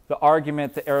the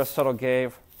argument that Aristotle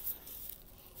gave.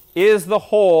 Is the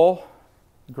whole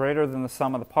greater than the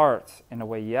sum of the parts? In a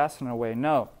way, yes. In a way,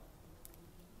 no.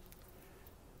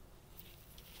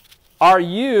 Are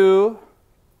you,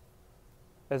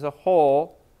 as a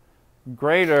whole,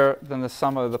 greater than the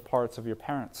sum of the parts of your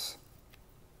parents?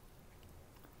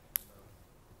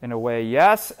 In a way,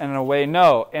 yes, and in a way,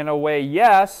 no. In a way,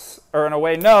 yes, or in a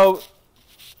way, no,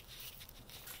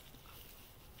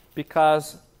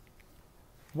 because,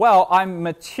 well, I'm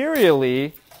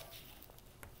materially,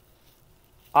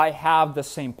 I have the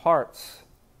same parts.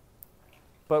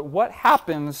 But what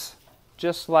happens,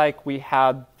 just like we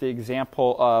had the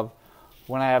example of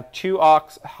when I have two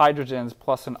hydrogens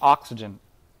plus an oxygen,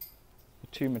 the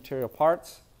two material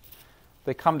parts,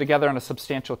 they come together in a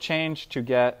substantial change to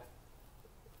get,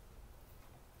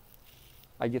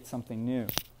 I get something new.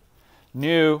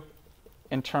 New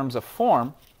in terms of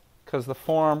form, because the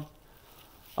form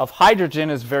of hydrogen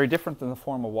is very different than the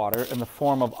form of water, and the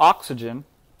form of oxygen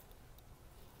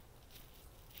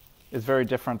is very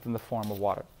different than the form of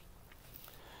water.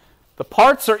 The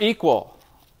parts are equal.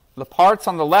 The parts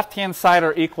on the left-hand side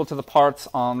are equal to the parts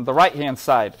on the right-hand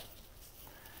side.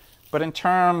 But in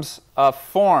terms of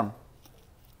form,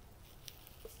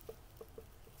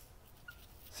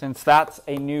 since that's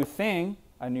a new thing,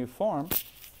 a new form,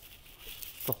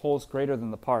 the whole is greater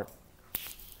than the part.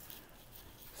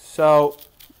 So,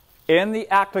 in the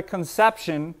act of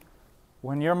conception,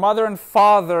 when your mother and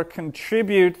father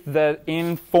contribute the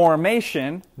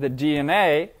information, the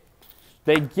DNA,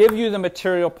 they give you the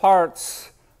material parts,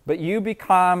 but you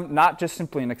become not just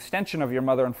simply an extension of your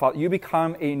mother and father, you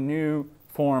become a new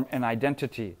form and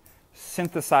identity,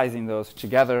 synthesizing those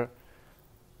together.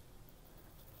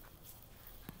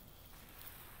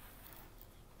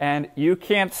 And you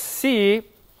can't see,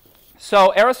 so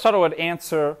Aristotle would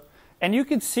answer, and you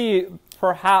could see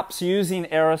perhaps using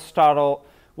Aristotle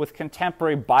with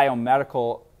contemporary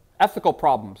biomedical ethical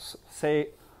problems, say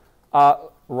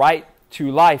right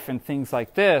to life and things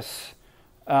like this.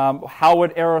 How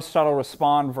would Aristotle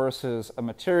respond versus a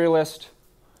materialist?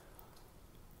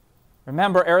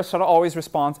 Remember, Aristotle always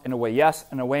responds in a way yes,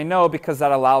 in a way no, because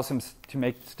that allows him to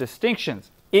make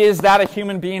distinctions. Is that a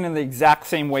human being in the exact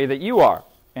same way that you are?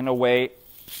 In a way,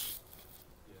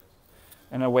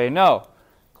 in a way, no.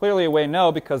 Clearly a way,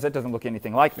 no, because it doesn't look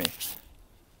anything like me.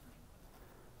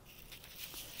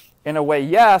 In a way,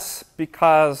 yes,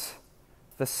 because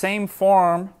the same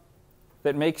form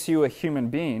that makes you a human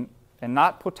being, and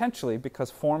not potentially,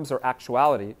 because forms are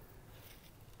actuality,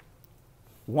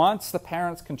 once the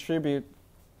parents contribute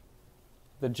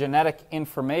the genetic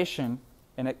information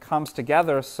and it comes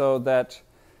together so that,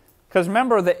 because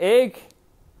remember, the egg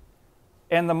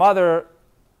and the mother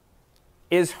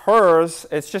is hers,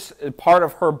 it's just a part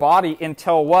of her body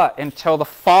until what? Until the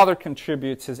father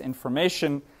contributes his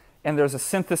information and there's a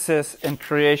synthesis and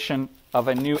creation of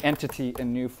a new entity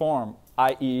in new form,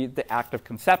 i.e. the act of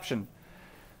conception.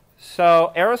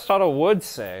 So Aristotle would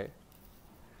say,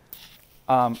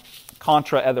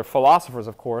 contra other philosophers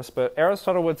of course, but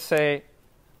Aristotle would say,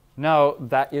 no,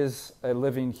 that is a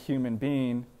living human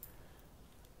being,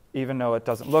 even though it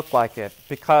doesn't look like it,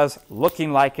 because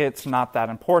looking like it's not that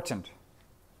important.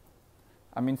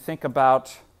 I mean, think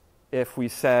about if we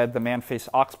said the man-faced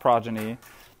ox progeny,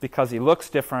 because he looks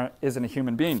different, isn't a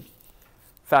human being. In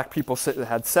fact, people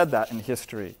had said that in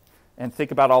history. And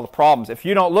think about all the problems. If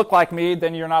you don't look like me,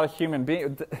 then you're not a human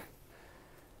being.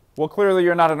 Well, clearly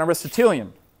you're not an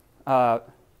Aristotelian.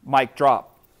 Mic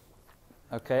drop.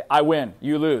 Okay, I win,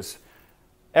 you lose.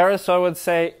 Aristotle would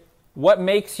say, what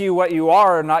makes you what you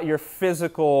are not your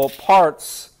physical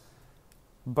parts,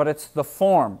 but it's the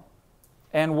form.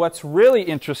 And what's really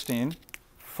interesting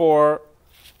for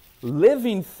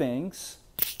living things,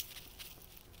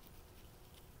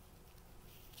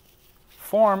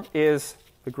 form is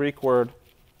the Greek word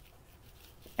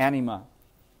anima,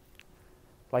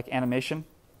 like animation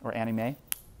or anime.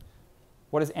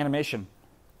 What is animation?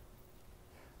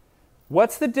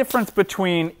 What's the difference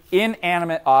between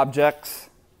inanimate objects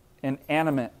and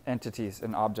animate entities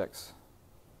and objects?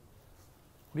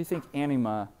 What do you think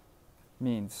anima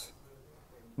means?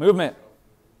 Movement.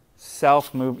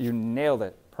 Self-move. You nailed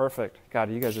it. Perfect. God,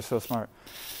 you guys are so smart.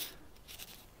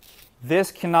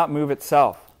 This cannot move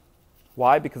itself.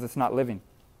 Why? Because it's not living.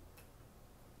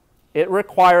 It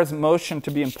requires motion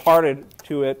to be imparted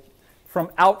to it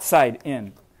from outside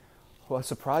in. Well,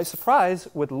 surprise, surprise,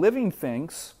 with living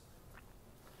things,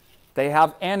 they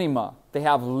have anima. They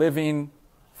have living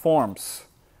forms.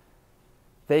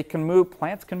 They can move,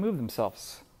 plants can move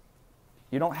themselves.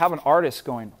 You don't have an artist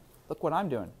going, look what I'm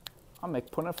doing. I'm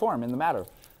putting a form in the matter.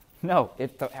 No,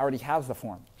 it already has the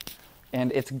form.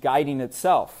 And it's guiding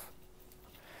itself.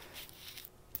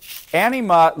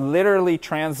 Anima, literally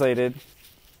translated,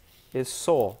 is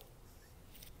soul.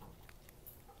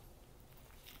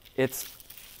 It's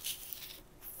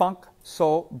funk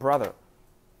soul brother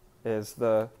is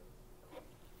the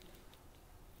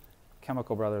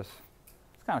chemical brothers.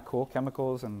 It's kind of cool,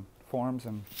 chemicals and forms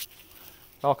and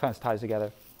all kinds of ties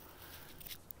together.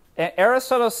 And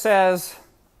Aristotle says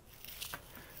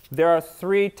there are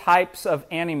 3 types of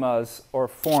animas or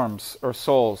forms or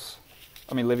souls.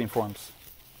 Living forms.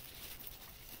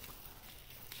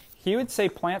 He would say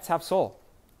plants have soul.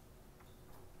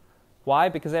 Why?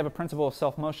 Because they have a principle of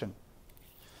self-motion.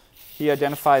 He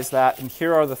identifies that, and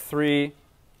here are the 3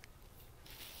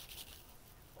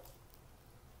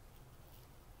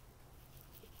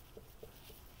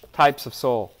 types of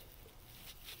soul.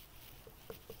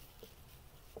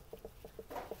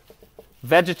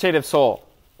 Vegetative soul,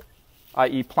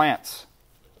 i.e. plants.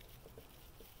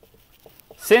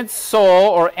 Since soul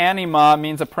or anima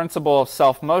means a principle of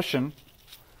self-motion,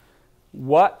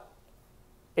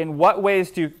 in what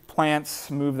ways do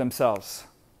plants move themselves?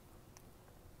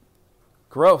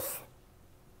 Growth,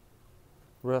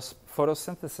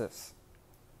 photosynthesis.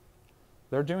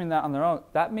 They're doing that on their own.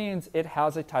 That means it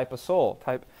has a type of soul.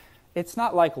 It's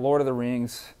not like Lord of the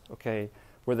Rings, okay,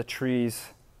 where the trees.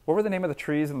 What were the name of the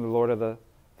trees in the Lord of the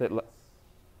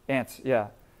ants? Yeah.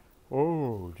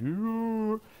 Oh,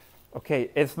 dude.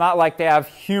 Okay, it's not like they have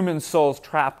human souls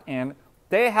trapped in.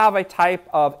 They have a type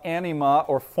of anima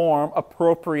or form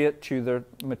appropriate to their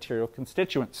material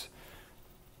constituents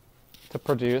to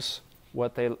produce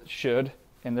what they should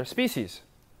in their species.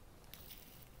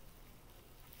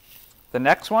 The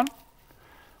next one,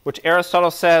 which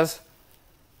Aristotle says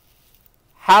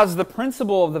has the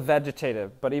principle of the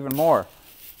vegetative, but even more.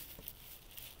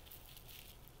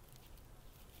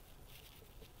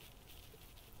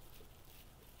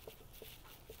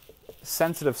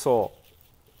 Sensitive soul.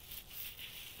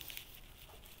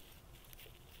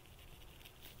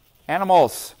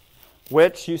 Animals,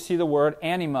 which you see the word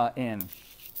anima in.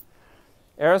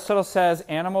 Aristotle says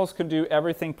animals can do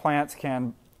everything plants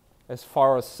can as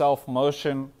far as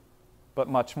self-motion, but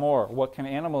much more. What can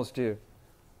animals do?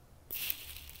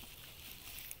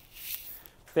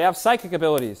 They have psychic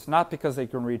abilities, not because they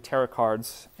can read tarot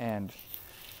cards and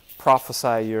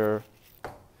prophesy you're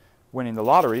winning the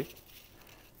lottery,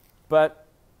 but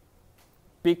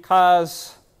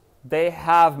because they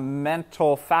have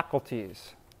mental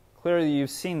faculties. Clearly, you've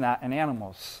seen that in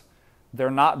animals. They're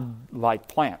not like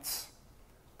plants.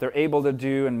 They're able to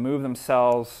do and move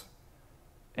themselves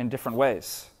in different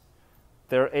ways.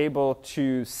 They're able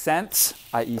to sense,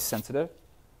 i.e. sensitive.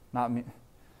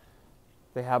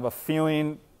 They have a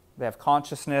feeling, they have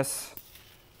consciousness,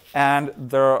 and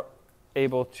they're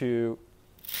able to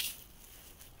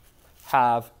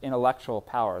have intellectual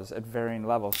powers at varying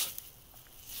levels.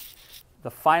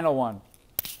 The final one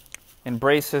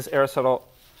embraces Aristotle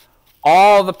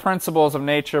all the principles of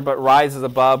nature, but rises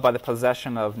above by the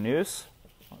possession of nous,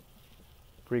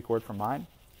 Greek word for mind,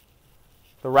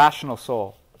 the rational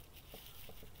soul.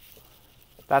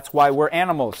 That's why we're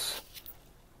animals.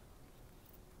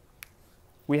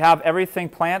 We have everything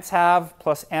plants have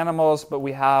plus animals, but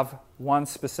we have one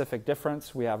specific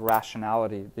difference. We have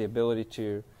rationality, the ability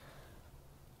to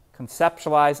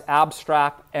conceptualize,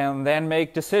 abstract, and then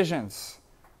make decisions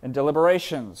and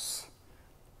deliberations.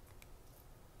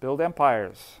 Build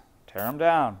empires, tear them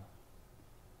down,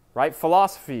 write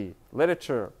philosophy,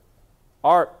 literature,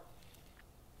 art,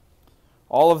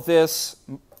 all of this,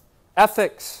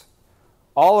 ethics,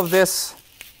 all of this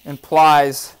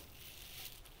implies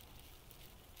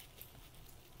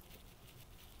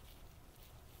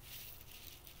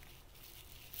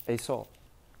a soul.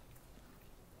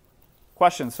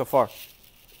 Questions so far?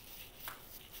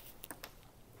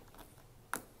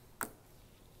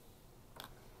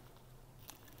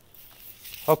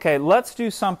 Okay, let's do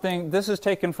something. This is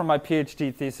taken from my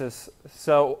PhD thesis.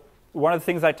 So one of the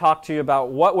things I talked to you about,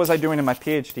 what was I doing in my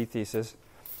PhD thesis,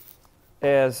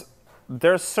 is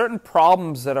there's certain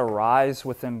problems that arise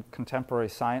within contemporary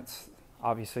science,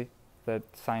 obviously, that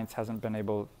science hasn't been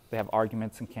able, they have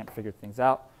arguments and can't figure things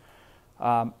out.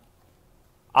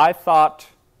 I thought,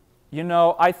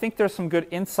 I think there's some good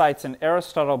insights in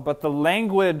Aristotle, but the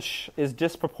language is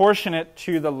disproportionate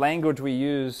to the language we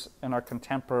use in our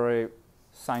contemporary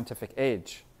scientific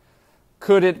age.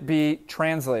 Could it be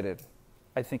translated?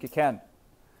 I think it can.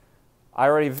 I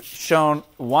already have shown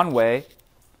one way.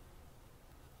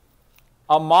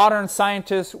 a modern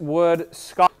scientist would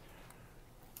scoff.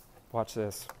 Watch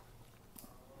this.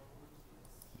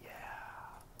 Yeah.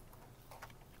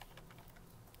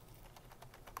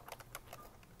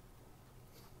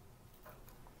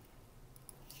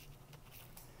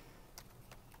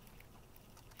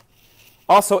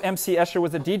 Also, MC Escher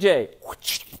was a DJ.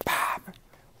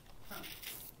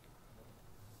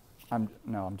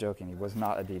 I'm joking. He was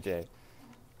not a DJ.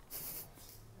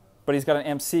 But he's got an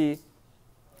MC,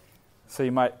 so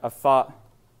you might have thought.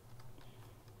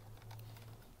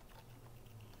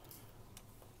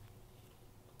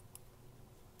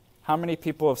 How many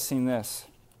people have seen this?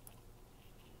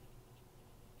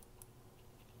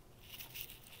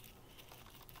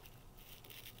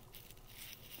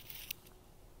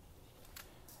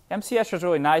 MC Escher is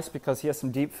really nice because he has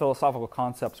some deep philosophical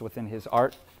concepts within his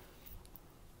art.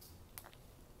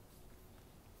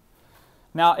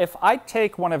 Now, if I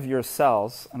take one of your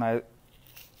cells and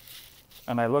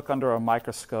I look under a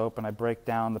microscope and I break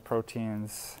down the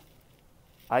proteins,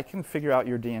 I can figure out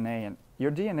your DNA. And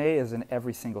your DNA is in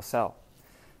every single cell.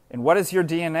 And what is your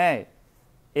DNA?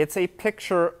 It's a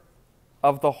picture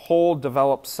of the whole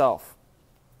developed self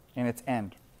in its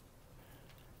end.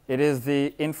 It is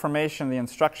the information, the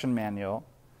instruction manual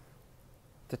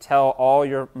to tell all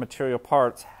your material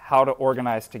parts how to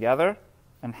organize together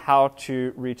and how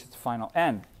to reach its final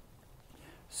end.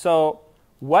 So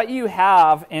what you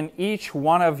have in each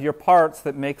one of your parts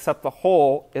that makes up the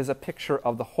whole is a picture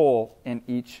of the whole in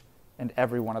each and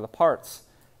every one of the parts.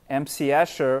 MC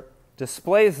Escher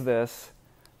displays this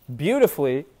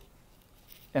beautifully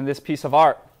in this piece of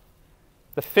art.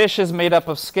 The fish is made up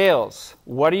of scales.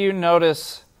 What do you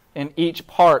notice in each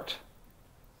part?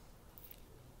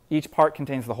 Each part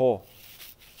contains the whole.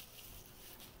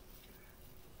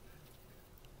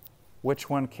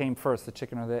 Which one came first, the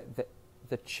chicken or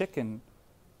the chicken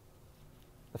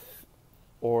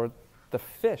or the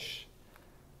fish?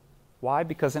 Why?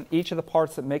 Because in each of the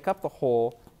parts that make up the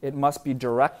whole, it must be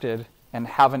directed and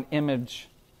have an image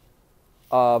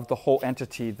of the whole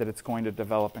entity that it's going to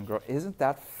develop and grow. Isn't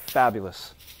that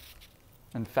fabulous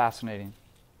and fascinating?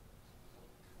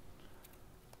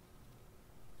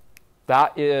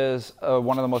 That is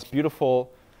one of the most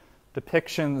beautiful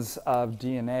depictions of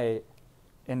DNA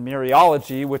in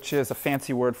mereology, which is a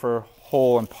fancy word for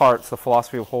whole and parts, the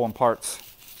philosophy of whole and parts.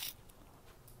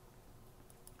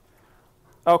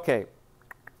 Okay.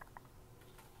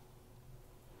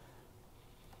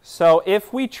 So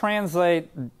if we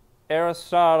translate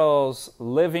Aristotle's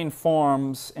living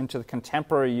forms into the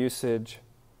contemporary usage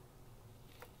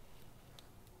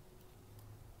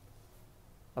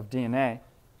of DNA,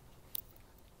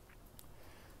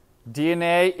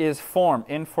 DNA is form,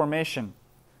 information.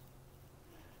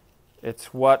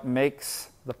 It's what makes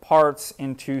the parts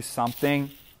into something,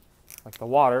 like the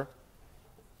water,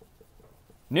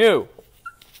 new.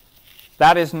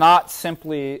 That is not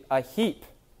simply a heap.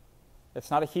 It's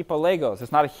not a heap of Legos.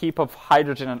 It's not a heap of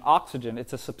hydrogen and oxygen.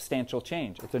 It's a substantial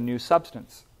change. It's a new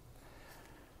substance.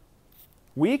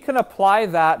 We can apply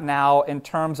that now in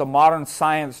terms of modern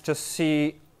science to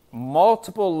see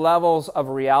multiple levels of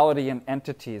reality and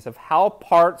entities, of how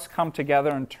parts come together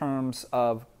in terms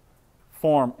of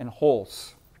form and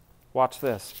wholes. Watch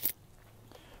this.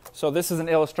 So this is an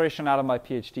illustration out of my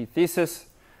PhD thesis.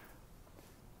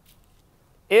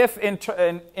 If in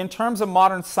terms of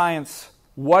modern science,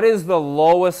 what is the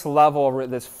lowest level,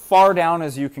 as far down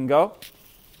as you can go?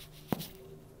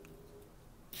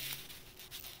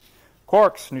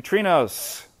 Quarks,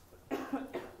 neutrinos,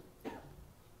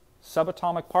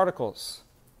 subatomic particles.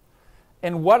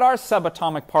 And what are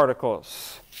subatomic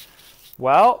particles?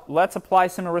 Well, let's apply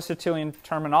some Aristotelian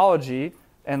terminology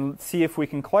and see if we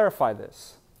can clarify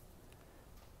this.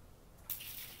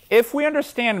 If we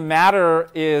understand matter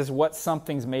is what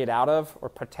something's made out of or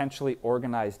potentially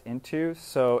organized into,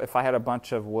 so if I had a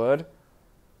bunch of wood,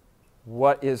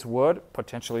 what is wood?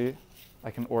 Potentially, I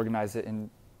can organize it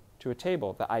into a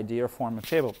table, the idea or form of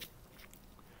table.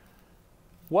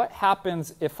 What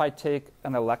happens if I take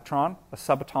an electron, a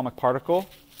subatomic particle,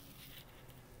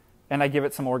 and I give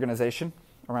it some organization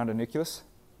around a nucleus?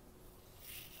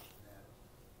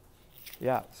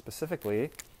 Yeah,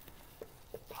 specifically,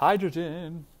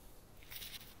 hydrogen.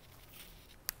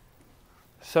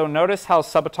 So notice how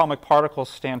subatomic particles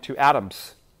stand to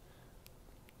atoms.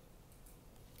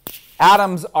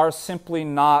 Atoms are simply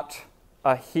not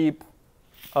a heap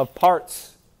of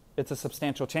parts. It's a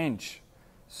substantial change.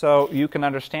 So you can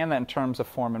understand that in terms of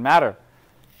form and matter.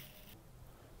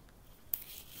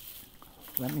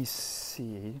 Let me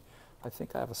see. I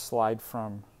think I have a slide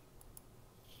from...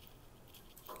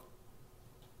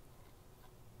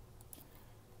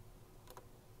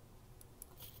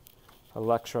 a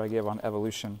lecture I gave on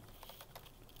evolution.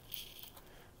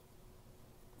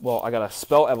 Well, I got to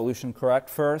spell evolution correct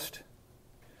first.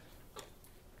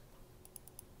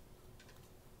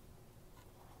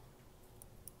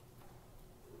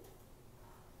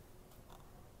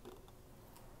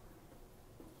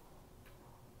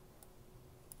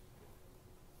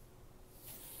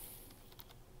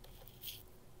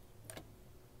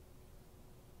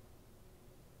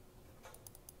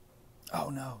 Oh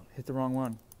no, hit the wrong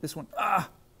one. This one. Ah!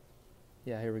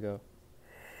 Yeah, here we go.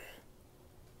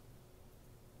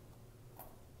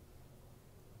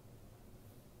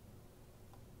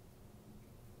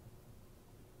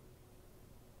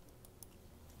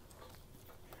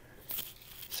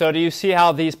 So do you see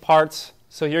how these parts,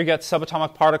 so here you get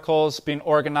subatomic particles being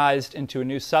organized into a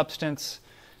new substance,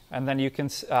 and then you can,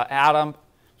 atom,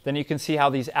 then you can see how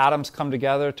these atoms come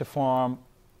together to form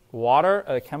water,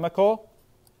 a chemical.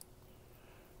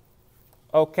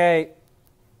 Okay,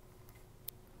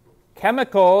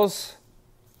 chemicals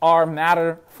are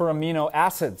matter for amino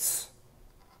acids.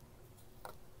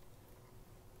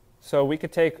 So we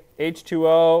could take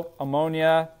H2O,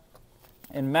 ammonia,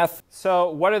 and meth. So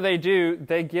what do?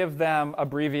 They give them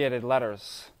abbreviated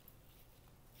letters.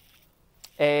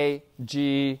 A,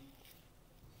 G,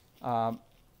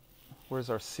 where's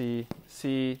our C?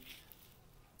 C,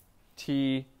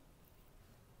 T.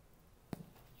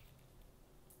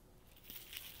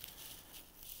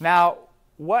 Now,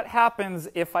 what happens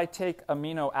if I take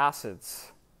amino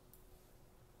acids?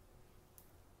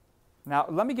 Now,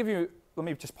 let me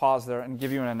just pause there and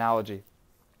give you an analogy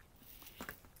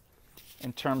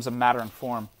in terms of matter and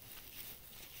form.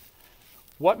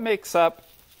 What makes up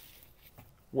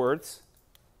words?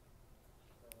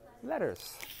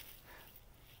 Letters.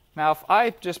 Now, if I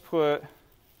just put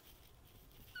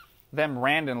them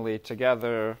randomly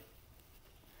together,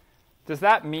 does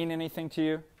that mean anything to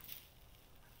you?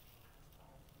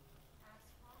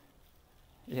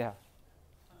 Yeah.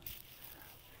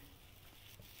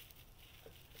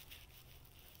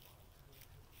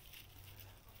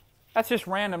 That's just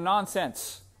random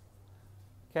nonsense.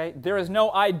 Okay? There is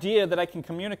no idea that I can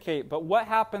communicate, but what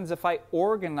happens if I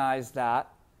organize that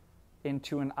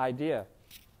into an idea?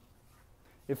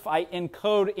 If I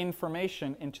encode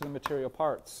information into the material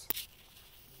parts? Can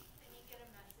you get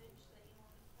a message that you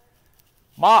want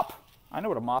to put? Mop. I know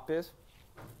what a mop is.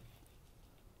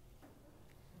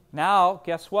 Now,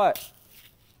 guess what?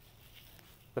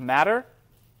 The matter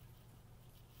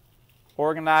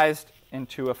organized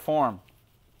into a form,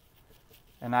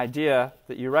 an idea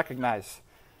that you recognize.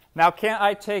 Now, can't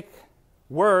I take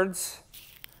words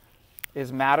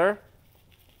is matter,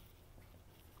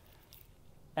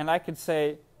 and I could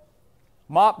say,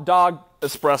 mop, dog,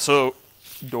 espresso,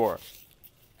 door.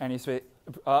 And you say,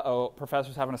 uh-oh,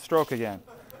 professor's having a stroke again.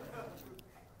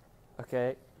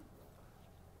 Okay?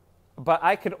 But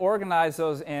I could organize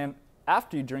those in,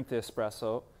 after you drink the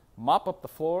espresso, mop up the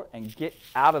floor and get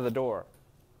out of the door.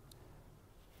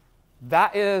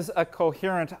 That is a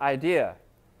coherent idea,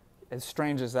 as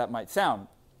strange as that might sound.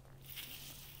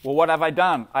 Well, what have I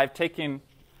done? I've taken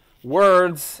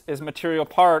words as material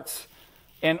parts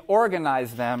and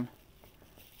organized them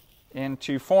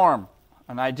into form,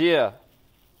 an idea,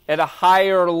 at a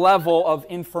higher level of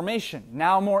information.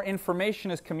 Now more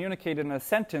information is communicated in a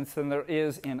sentence than there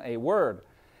is in a word.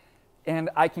 And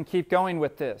I can keep going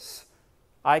with this.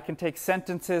 I can take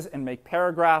sentences and make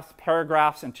paragraphs,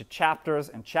 paragraphs into chapters,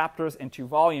 and chapters into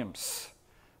volumes.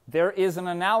 There is an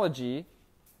analogy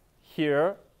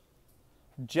here,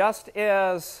 just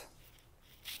as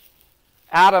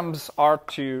atoms are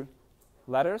to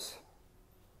letters,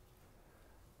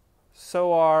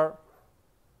 so are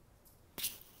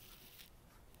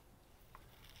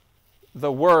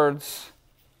the words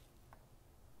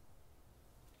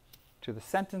to the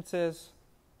sentences,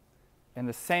 in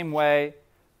the same way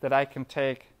that I can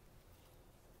take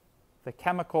the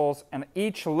chemicals, and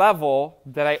each level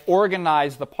that I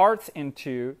organize the parts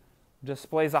into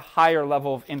displays a higher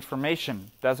level of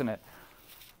information, doesn't it?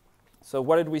 So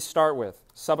what did we start with?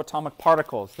 Subatomic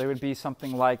particles. They would be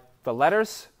something like the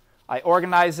letters. I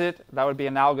organize it. That would be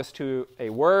analogous to a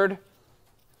word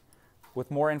with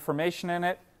more information in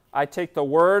it. I take the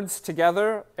words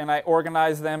together and I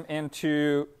organize them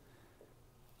into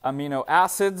amino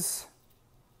acids,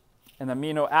 and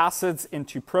amino acids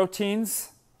into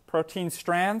proteins, protein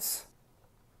strands.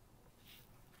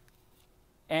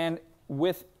 And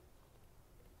with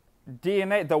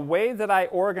DNA, the way that I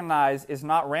organize is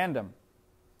not random,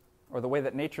 or the way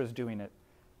that nature is doing it.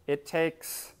 It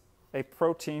takes a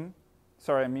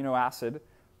amino acid,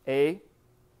 A,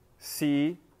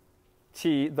 C,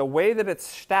 T, the way that it's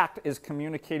stacked is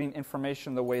communicating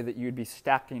information the way that you'd be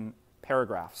stacking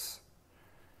paragraphs.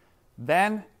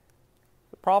 Then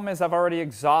the problem is I've already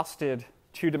exhausted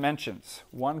 2 dimensions,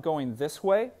 one going this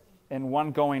way and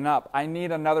one going up. I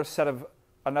need another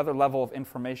level of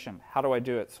information. How do I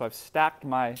do it? So I've stacked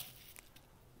my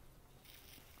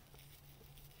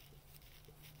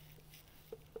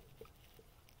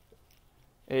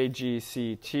A, G,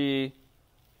 C, T,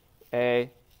 A,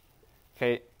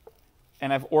 okay,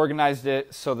 and I've organized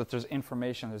it so that there's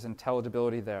information, there's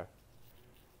intelligibility there.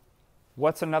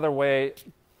 What's another way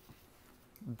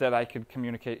that I could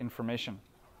communicate information?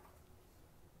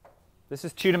 This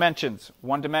is 2 dimensions,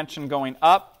 one dimension going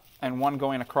up and one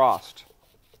going across.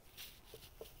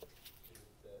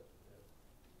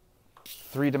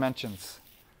 3 dimensions.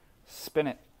 Spin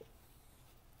it.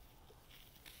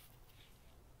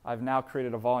 I've now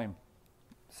created a volume,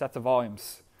 sets of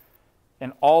volumes.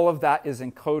 And all of that is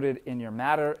encoded in your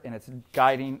matter, and it's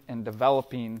guiding and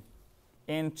developing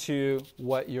into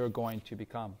what you're going to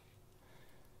become.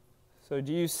 So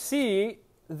do you see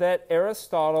that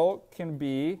Aristotle can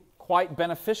be quite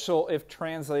beneficial if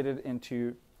translated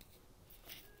into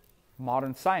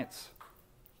modern science?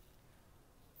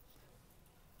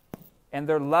 And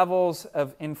their levels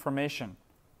of information.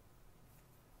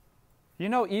 You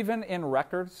know, even in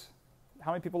records,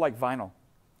 how many people like vinyl?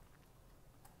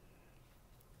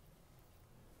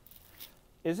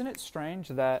 Isn't it strange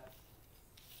that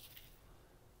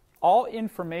all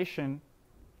information,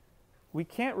 we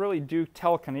can't really do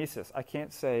telekinesis. I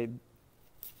can't say, do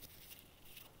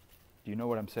you know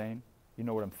what I'm saying? You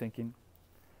know what I'm thinking?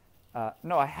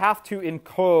 No, I have to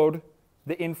encode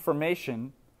the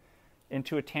information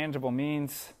into a tangible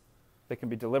means that can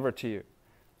be delivered to you.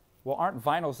 Well, aren't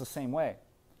vinyls the same way?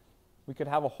 We could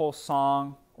have a whole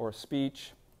song or a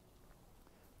speech,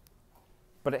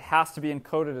 but it has to be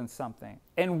encoded in something.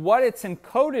 And what it's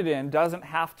encoded in doesn't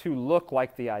have to look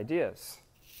like the ideas.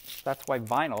 That's why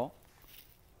vinyl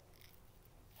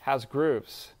has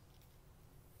grooves.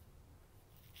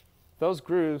 Those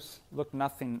grooves look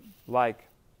nothing like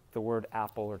the word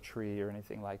apple or tree or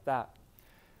anything like that.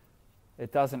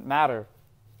 It doesn't matter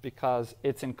because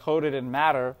it's encoded in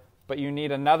matter, but you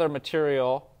need another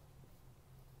material,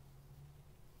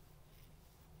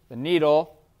 the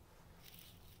needle,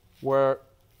 where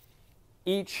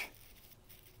each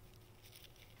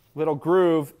little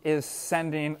groove is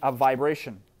sending a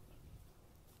vibration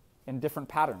in different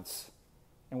patterns.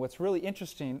 And what's really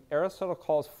interesting, Aristotle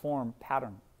calls form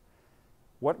pattern.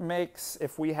 What makes,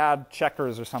 if we had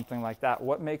checkers or something like that,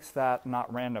 what makes that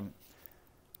not random,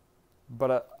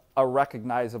 but a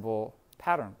recognizable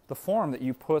pattern? The form that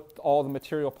you put all the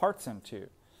material parts into.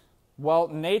 Well,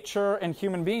 nature and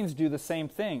human beings do the same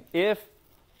thing. If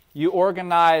you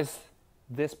organize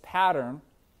this pattern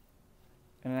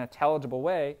in an intelligible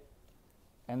way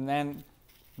and then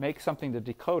make something to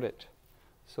decode it,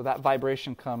 so that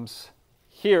vibration comes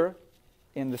here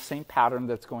in the same pattern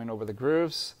that's going over the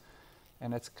grooves,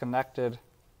 and it's connected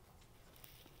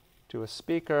to a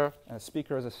speaker, and a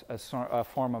speaker is a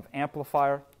form of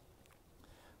amplifier,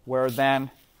 where then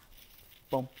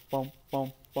boom, boom,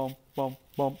 boom, boom, boom,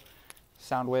 boom,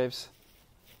 sound waves.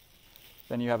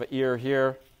 Then you have an ear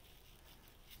here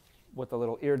with a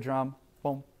little eardrum,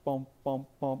 boom, boom, boom,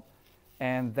 boom.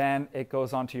 And then it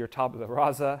goes onto your tabula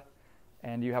rasa,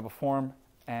 and you have a form,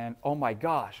 and oh my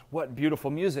gosh, what beautiful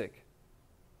music.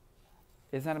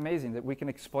 Isn't that amazing that we can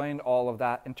explain all of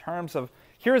that in terms of,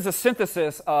 here's a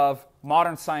synthesis of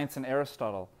modern science and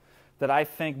Aristotle that I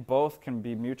think both can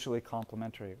be mutually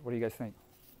complementary. What do you guys think?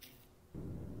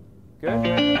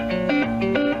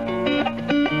 Good?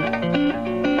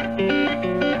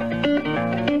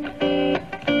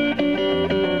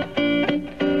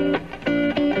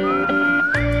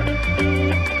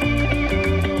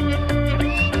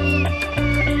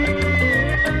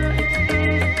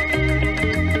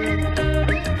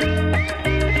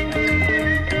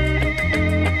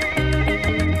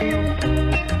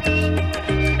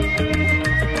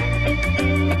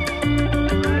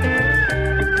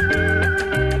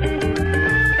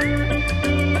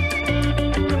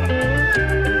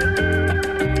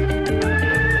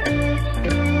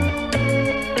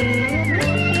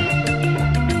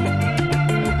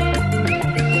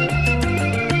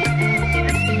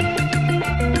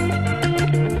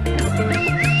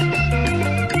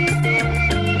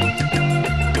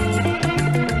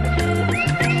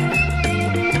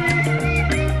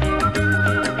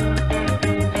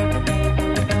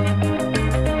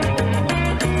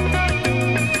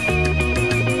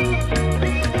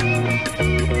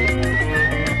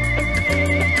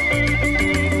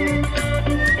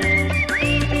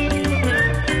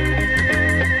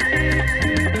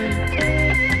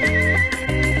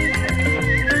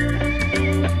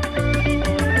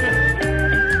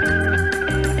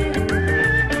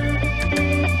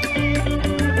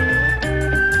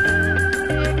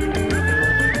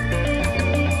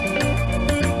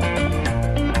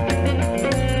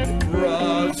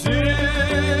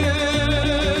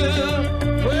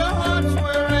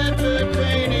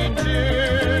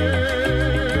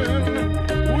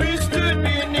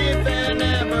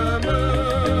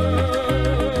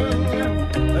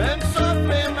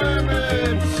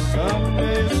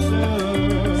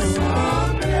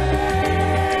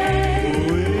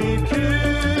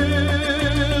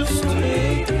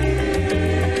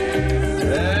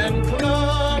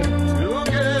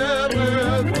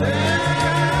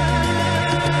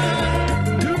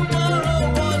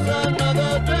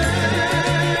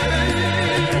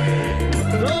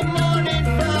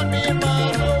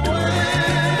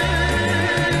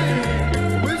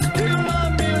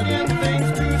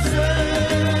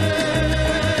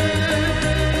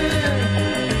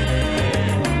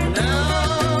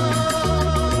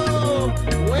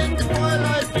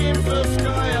 scrape the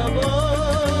sky